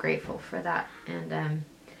just so grateful for that. And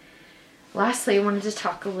lastly, I wanted to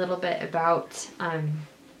talk a little bit about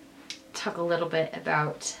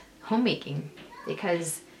homemaking,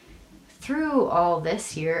 because through all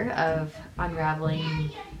this year of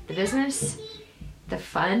unraveling the business, the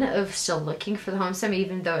fun of still looking for the homestead,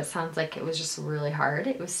 even though it sounds like it was just really hard,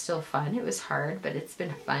 it was still fun. It was hard, but it's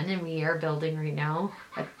been fun, and we are building right now.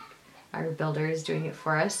 Our builder is doing it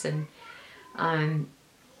for us, and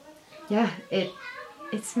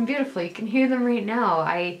it's been beautiful. You can hear them right now.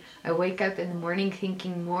 I wake up in the morning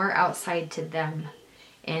thinking more outside to them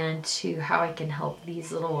and to how I can help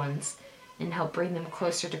these little ones and help bring them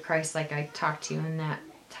closer to Christ, like I talked to you in that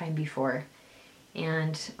time before.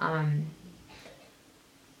 And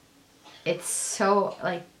it's so,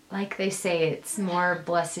 like they say, it's more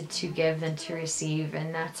blessed to give than to receive,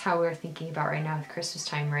 and that's how we're thinking about right now with Christmas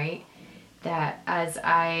time, right? That as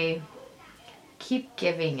I keep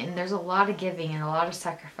giving, and there's a lot of giving and a lot of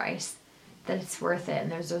sacrifice, that it's worth it.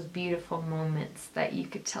 And there's those beautiful moments that you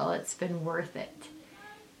could tell it's been worth it.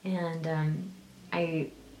 And I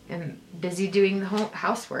am busy doing the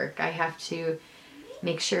housework. I have to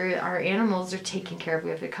make sure our animals are taken care of. We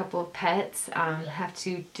have a couple of pets. I have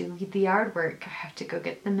to do the yard work. I have to go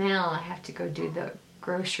get the mail. I have to go do the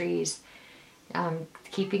groceries.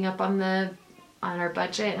 Keeping up on our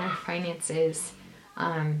budget and our finances.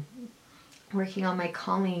 Working on my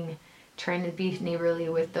calling, trying to be neighborly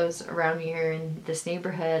with those around me here in this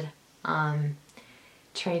neighborhood. Trying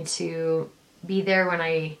to be there when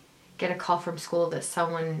I get a call from school that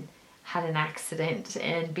someone had an accident,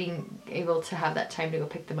 and being able to have that time to go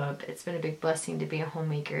pick them up. It's been a big blessing to be a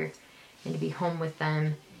homemaker and to be home with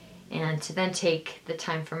them, and to then take the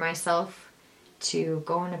time for myself to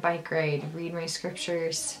go on a bike ride, read my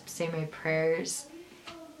scriptures, say my prayers,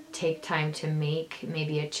 take time to make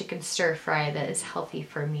maybe a chicken stir fry that is healthy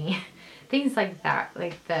for me. Things like that,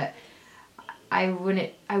 I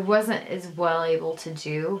wasn't as well able to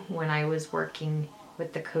do when I was working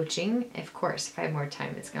with the coaching. Of course, if I have more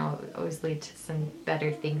time, it's going to always lead to some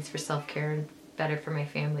better things for self-care and better for my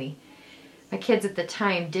family. My kids at the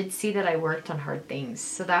time did see that I worked on hard things,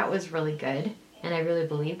 so that was really good, and I really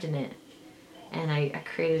believed in it. And I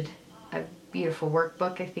created a beautiful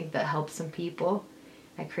workbook, I think, that helped some people.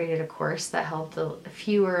 I created a course that helped a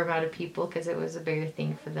fewer amount of people because it was a bigger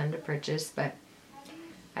thing for them to purchase, but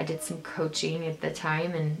I did some coaching at the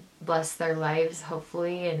time and blessed their lives,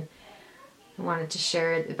 hopefully, and I wanted to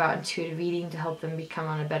share about intuitive eating to help them become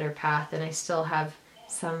on a better path. And I still have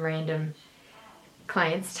some random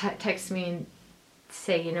clients text me and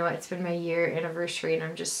say, you know what, it's been my year anniversary, and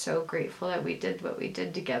I'm just so grateful that we did what we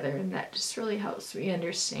did together. And that just really helps me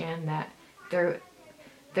understand that there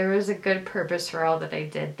was a good purpose for all that I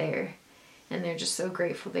did there. And they're just so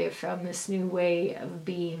grateful they have found this new way of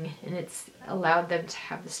being, and it's allowed them to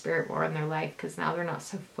have the Spirit more in their life, because now they're not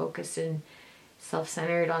so focused and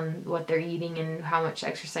self-centered on what they're eating and how much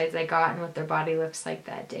exercise they got and what their body looks like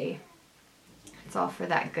that day. It's all for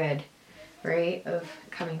that good, right, of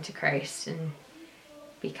coming to Christ and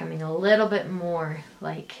becoming a little bit more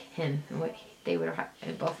like Him and what they would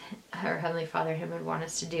both our Heavenly Father and Him would want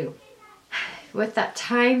us to do. With that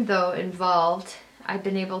time, though, involved, I've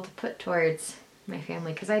been able to put towards my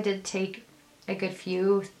family, because I did take a good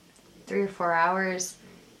 3 or 4 hours,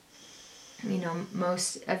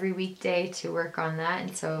 most every weekday to work on that.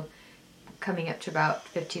 And so coming up to about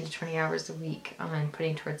 15 to 20 hours a week on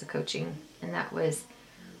putting towards the coaching. And that was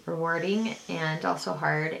rewarding and also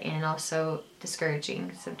hard and also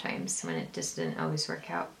discouraging sometimes when it just didn't always work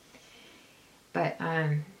out. But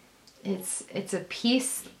it's a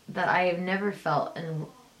peace that I have never felt in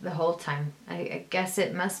the whole time. I guess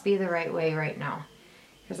it must be the right way right now,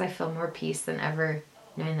 because I feel more peace than ever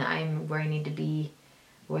knowing that I'm where I need to be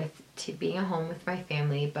being at home with my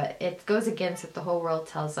family. But it goes against what the whole world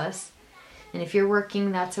tells us, And if you're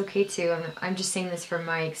working, that's okay too. I'm just saying this from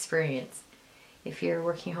my experience. If you're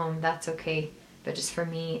working home, that's okay. But just for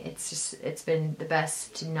me, it's been the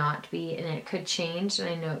best to not be, and it could change. And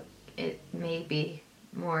I know it may be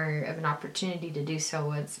more of an opportunity to do so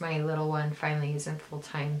once my little one finally is in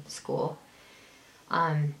full-time school.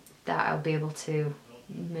 That I'll be able to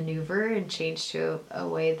maneuver and change to a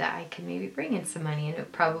way that I can maybe bring in some money. And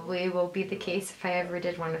it probably will be the case if I ever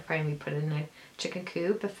did want to finally put in a chicken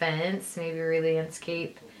coop, a fence, maybe really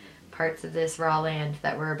landscape parts of this raw land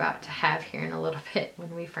that we're about to have here in a little bit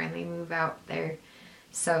when we finally move out there.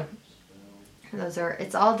 So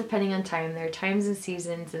it's all depending on time. There are times and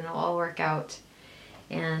seasons, and it'll all work out.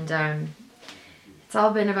 And it's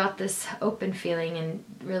all been about this open feeling and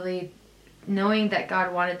really knowing that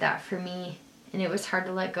God wanted that for me. And it was hard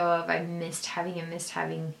to let go of. I missed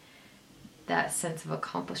having that sense of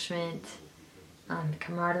accomplishment,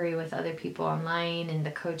 camaraderie with other people online, and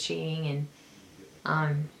the coaching.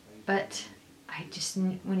 And but I just,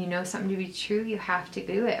 when you know something to be true, you have to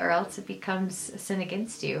do it, or else it becomes a sin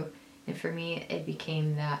against you. And for me, it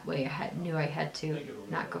became that way. Knew I had to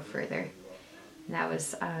not go further. And that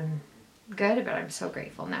was good, but I'm so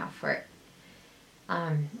grateful now for it.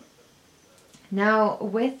 Now,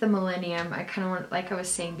 with the millennium, I kind of want, like I was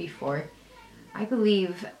saying before, I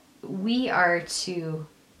believe we are to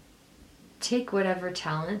take whatever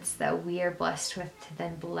talents that we are blessed with to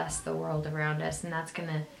then bless the world around us. And that's going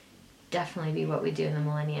to definitely be what we do in the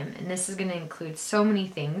millennium. And this is going to include so many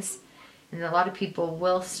things. And a lot of people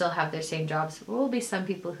will still have their same jobs. There will be some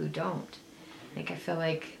people who don't. Like, I feel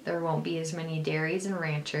like there won't be as many dairies and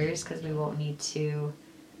ranchers because we won't need to...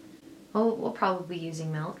 Well, we'll probably be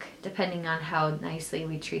using milk, depending on how nicely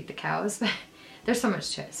we treat the cows. But there's so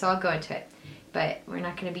much to it, so I'll go into it. But we're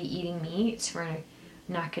not going to be eating meat. We're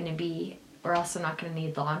also not going to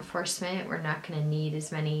need law enforcement. We're not going to need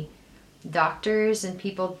as many doctors and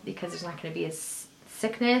people because there's not going to be as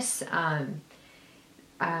sickness. We're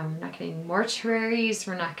not going to need mortuaries.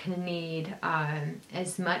 We're not going to need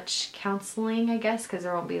as much counseling, I guess, because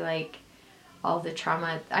there won't be like all the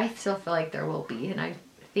trauma. I still feel like there will be, and I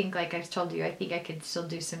think, like I've told you, I think I could still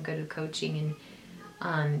do some good with coaching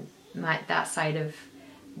and that side of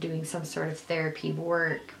doing some sort of therapy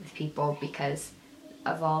work with people because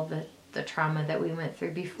of all the trauma that we went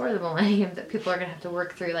through before the millennium that people are going to have to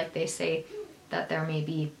work through. Like they say that there may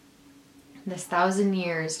be this 1,000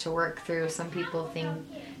 years to work through. Some people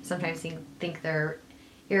sometimes think they're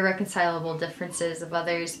irreconcilable differences of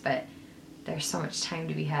others, but there's so much time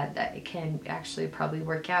to be had that it can actually probably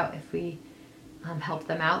work out if we help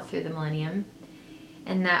them out through the millennium.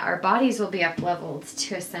 And that our bodies will be up-leveled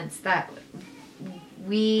to a sense that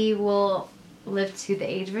we will live to the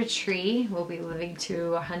age of a tree. We'll be living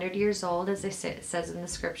to 100 years old, as it says in the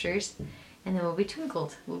scriptures, and then we'll be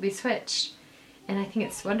twinkled. We'll be switched. And I think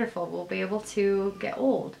it's wonderful. We'll be able to get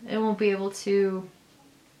old, and we'll be able to,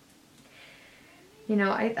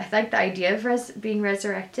 I like the idea of being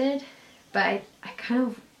resurrected, but I kind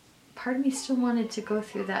of, part of me still wanted to go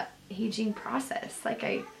through that aging process. Like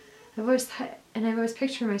I've always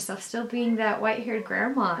pictured myself still being that white-haired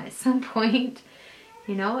grandma at some point,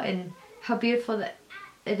 and how beautiful that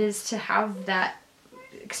it is to have that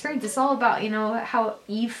experience. It's all about, how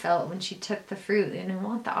Eve felt when she took the fruit, and you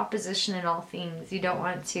want the opposition in all things. You don't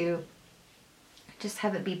want to just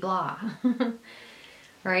have it be blah,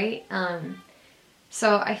 right?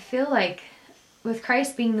 So I feel like with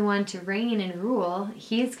Christ being the one to reign and rule,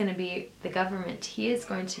 he is going to be the government. He is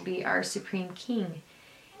going to be our supreme king.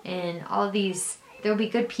 And all these, there'll be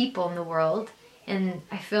good people in the world. And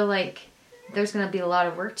I feel like there's going to be a lot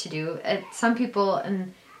of work to do. Some people,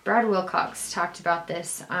 and Brad Wilcox talked about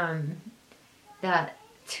this, that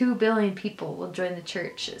 2 billion people will join the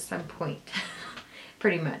church at some point.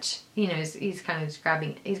 Pretty much. He's kind of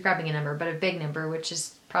grabbing a number, but a big number, which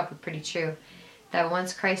is probably pretty true. That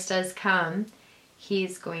once Christ does come,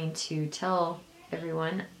 he's going to tell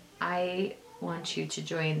everyone, I want you to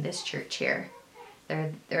join this church here.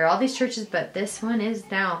 There are all these churches, but this one is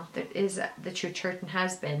now, that is the true church and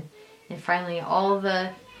has been. And finally, all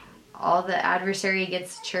the adversary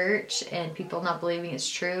against the church and people not believing it's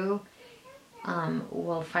true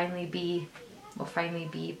will finally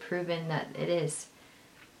be proven that it is.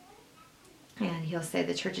 And he'll say,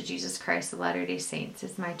 the Church of Jesus Christ of Latter-day Saints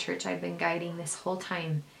is my church I've been guiding this whole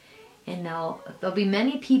time. And there'll be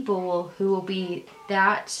many people who will be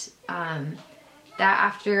that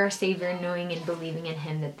after our Savior, knowing and believing in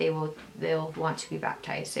him, that they'll want to be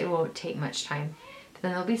baptized. It won't take much time. But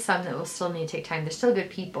then there'll be some that will still need to take time. They're still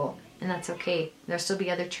good people, and that's okay. There'll still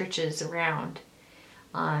be other churches around.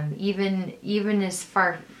 Even as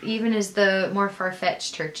the more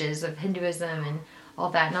far-fetched churches of Hinduism and all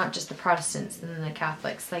that, not just the Protestants and the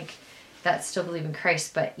Catholics, like that still believe in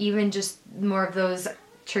Christ, but even just more of those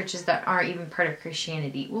churches that aren't even part of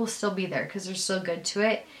Christianity will still be there because they're still good to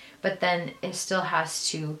it, but then it still has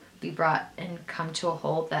to be brought and come to a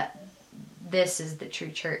hold that this is the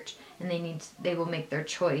true church, and they will make their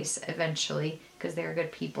choice eventually because they're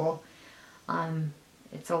good people.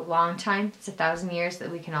 It's a long time. It's 1,000 years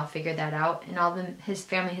that we can all figure that out, and all his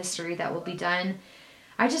family history that will be done.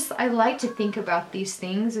 I like to think about these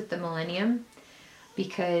things with the millennium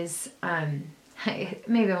because maybe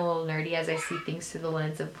I'm a little nerdy as I see things through the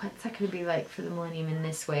lens of what's that going to be like for the millennium in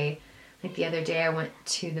this way. Like the other day I went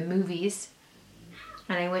to the movies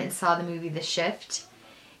and I went and saw the movie The Shift,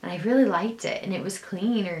 and I really liked it, and it was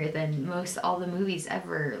cleaner than all the movies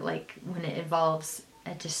ever, like when it involves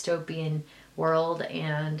a dystopian world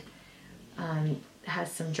and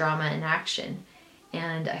has some drama and action.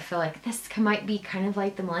 And I feel like this might be kind of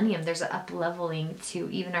like the millennium. There's an up-leveling to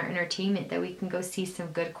even our entertainment, that we can go see some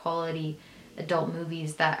good quality adult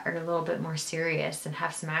movies that are a little bit more serious and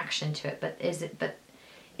have some action to it, but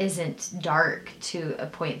isn't dark to a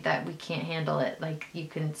point that we can't handle it, like you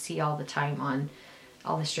can see all the time on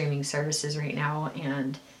all the streaming services right now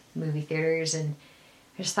and movie theaters. And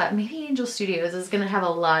I just thought maybe Angel Studios is going to have a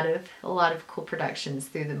lot of cool productions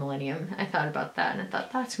through the millennium. I thought about that, and I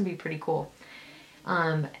thought that's going to be pretty cool.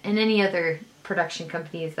 And any other production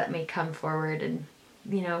companies that may come forward and,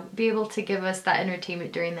 be able to give us that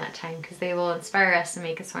entertainment during that time, because they will inspire us and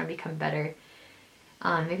make us want to become better.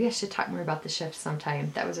 Maybe I should talk more about The Shift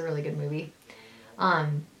sometime. That was a really good movie.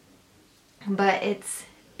 But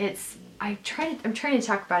I'm trying to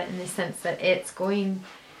talk about it in the sense that it's going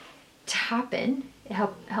to happen.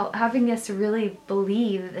 Having us really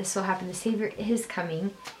believe that this will happen. The Savior is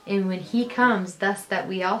coming, and when He comes, thus that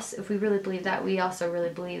we also, if we really believe that, we also really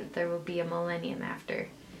believe that there will be a millennium after.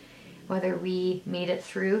 Whether we made it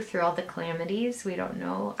through all the calamities, we don't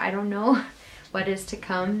know. I don't know what is to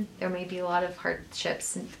come. There may be a lot of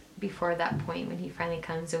hardships before that point when He finally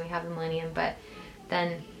comes and we have the millennium. But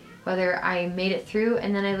then, whether I made it through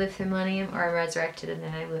and then I lived through the millennium, or I'm resurrected and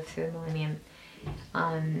then I lived through the millennium.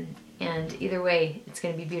 And either way, it's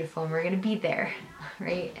going to be beautiful, and we're going to be there,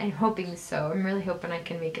 right? I'm hoping so. I'm really hoping I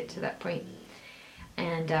can make it to that point.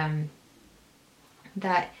 And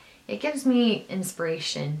that it gives me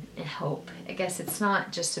inspiration and hope. I guess it's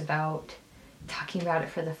not just about talking about it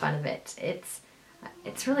for the fun of it.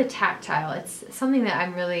 It's really tactile. It's something that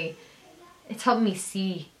it's helped me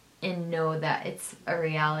see and know that it's a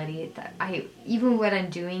reality, that even what I'm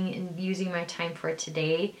doing and using my time for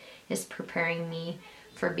today is preparing me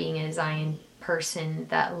for being a Zion person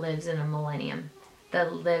that lives in a millennium,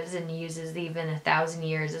 that lives and uses even 1,000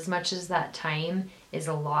 years. As much as that time is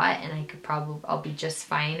a lot, and I'll be just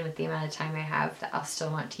fine with the amount of time I have, that I'll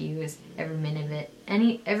still want to use every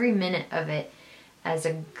minute of it as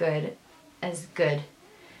good,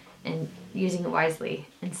 and using it wisely.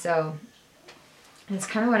 And so that's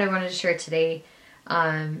kind of what I wanted to share today,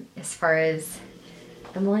 as far as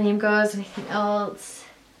the millennium goes. Anything else?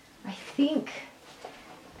 I think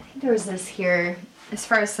there was this here, as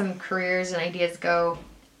far as some careers and ideas go.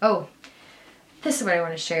 Oh, this is what I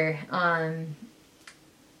want to share.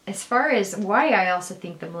 As far as why I also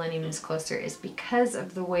think the millennium is closer, is because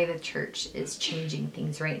of the way the church is changing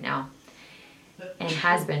things right now, and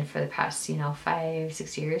has been for the past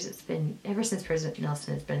 5-6 years. It's been ever since President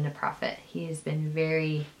Nelson has been a prophet. He's been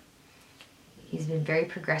very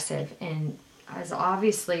progressive, and has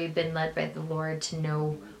obviously been led by the Lord to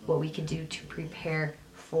know what we can do to prepare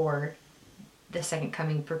for the second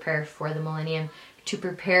coming, prepare for the millennium, to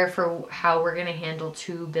prepare for how we're going to handle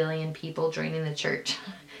 2 billion people joining the church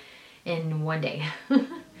in one day.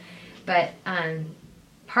 But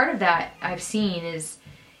part of that I've seen is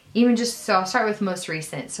so I'll start with most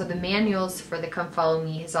recent. So the manuals for the Come Follow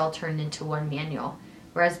Me has all turned into one manual,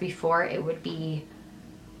 whereas before it would be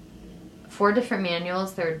 4 different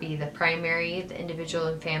manuals. There would be the primary, the individual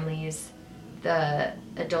and families, the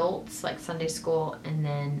adults like Sunday school, and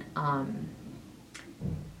then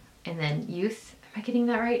youth. Am I getting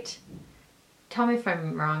that right? Tell me if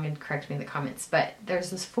I'm wrong and correct me in the comments. But there's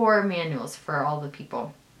those 4 manuals for all the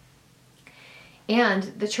people. And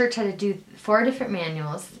the church had to do 4 different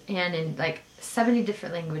manuals, and in like 70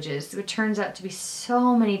 different languages, which turns out to be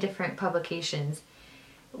so many different publications.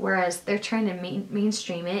 Whereas they're trying to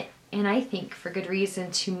mainstream it, and I think for good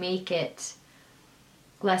reason, to make it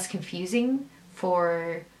less confusing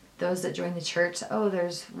for those that join the church. Oh,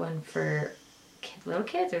 there's one for little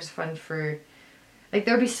kids. There's one for like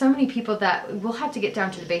there'll be so many people that we'll have to get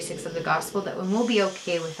down to the basics of the gospel, that when we'll be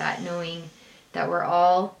okay with that, knowing that we're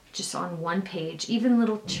all just on one page. Even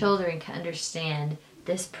little children can understand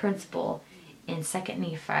this principle in 2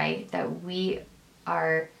 Nephi, that we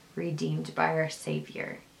are redeemed by our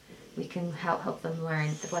Savior. We can help them learn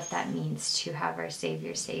what that means to have our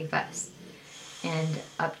Savior save us. And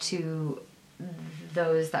up to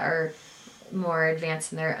those that are more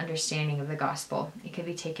advanced in their understanding of the gospel, it could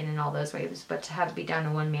be taken in all those ways. But to have it be down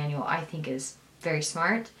to one manual, I think is very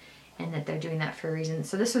smart, and that they're doing that for a reason.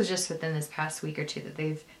 So this was just within this past week or two that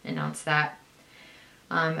they've announced that.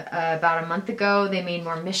 About a month ago, they made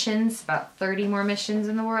more missions, about 30 more missions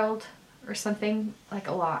in the world or something, like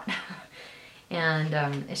a lot. And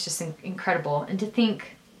it's just incredible. And to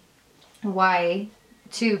think why,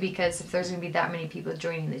 too, because if there's going to be that many people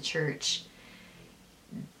joining the church,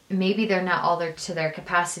 maybe they're not all there to their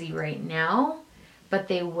capacity right now, but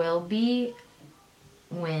they will be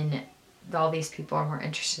when all these people are more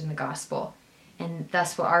interested in the gospel. And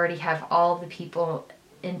thus we'll already have all the people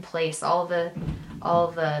in place, all the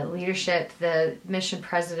leadership, the mission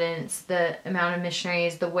presidents, the amount of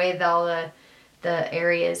missionaries, the way that all the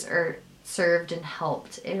areas are served and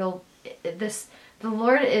helped. The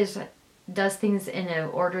Lord does things in an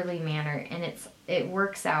orderly manner, and it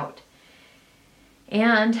works out.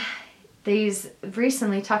 And these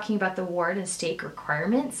recently talking about the ward and stake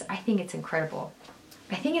requirements, I think it's incredible.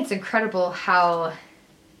 I think it's incredible how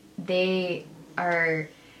they are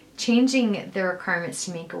changing the requirements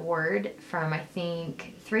to make a ward from, I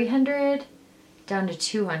think, 300 down to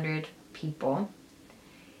 200 people.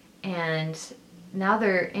 And now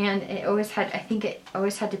it always had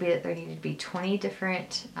to be that there needed to be 20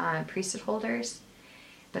 different priesthood holders,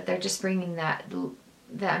 but they're just bringing that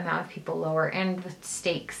amount of people lower, and with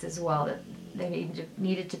stakes as well, that there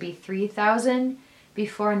needed to be 3,000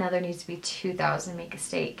 before, now there needs to be 2,000 make a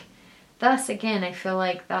stake. Thus, again, I feel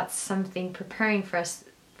like that's something preparing for us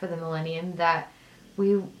for the millennium, that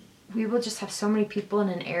we will just have so many people in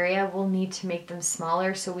an area, we'll need to make them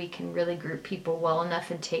smaller so we can really group people well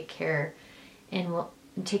enough and take care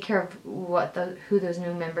of who those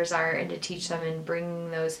new members are, and to teach them and bring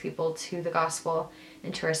those people to the gospel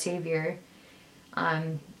and to our Savior.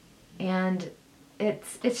 And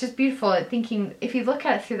it's just beautiful. Thinking, if you look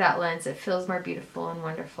at it through that lens, it feels more beautiful and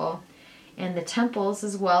wonderful. And the temples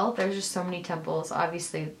as well, there's just so many temples,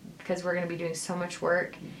 obviously, because we're going to be doing so much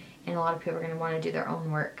work, and a lot of people are going to want to do their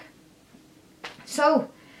own work. So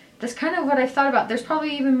that's kind of what I've thought about. There's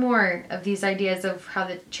probably even more of these ideas of how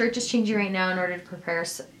the church is changing right now in order to prepare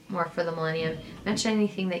us more for the millennium. Mention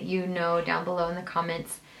anything that you know down below in the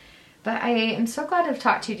comments. But I am so glad to have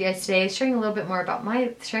talked to you guys today, sharing a little more about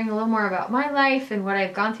my life and what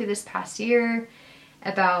I've gone through this past year,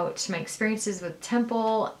 about my experiences with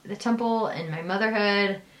the temple and my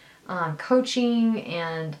motherhood, coaching,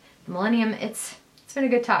 and the millennium. It's been a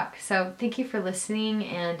good talk. So thank you for listening,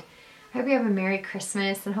 and I hope you have a Merry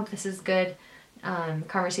Christmas, and hope this is good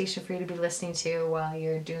conversation for you to be listening to while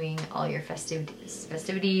you're doing all your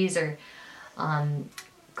festivities or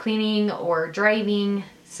cleaning or driving.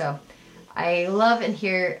 So I love and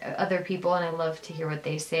hear other people, and I love to hear what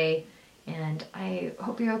they say. And I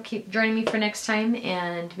hope you'll keep joining me for next time,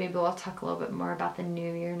 and maybe we'll talk a little bit more about the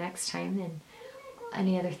new year next time and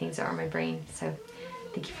any other things that are on my brain. So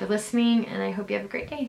thank you for listening, and I hope you have a great day.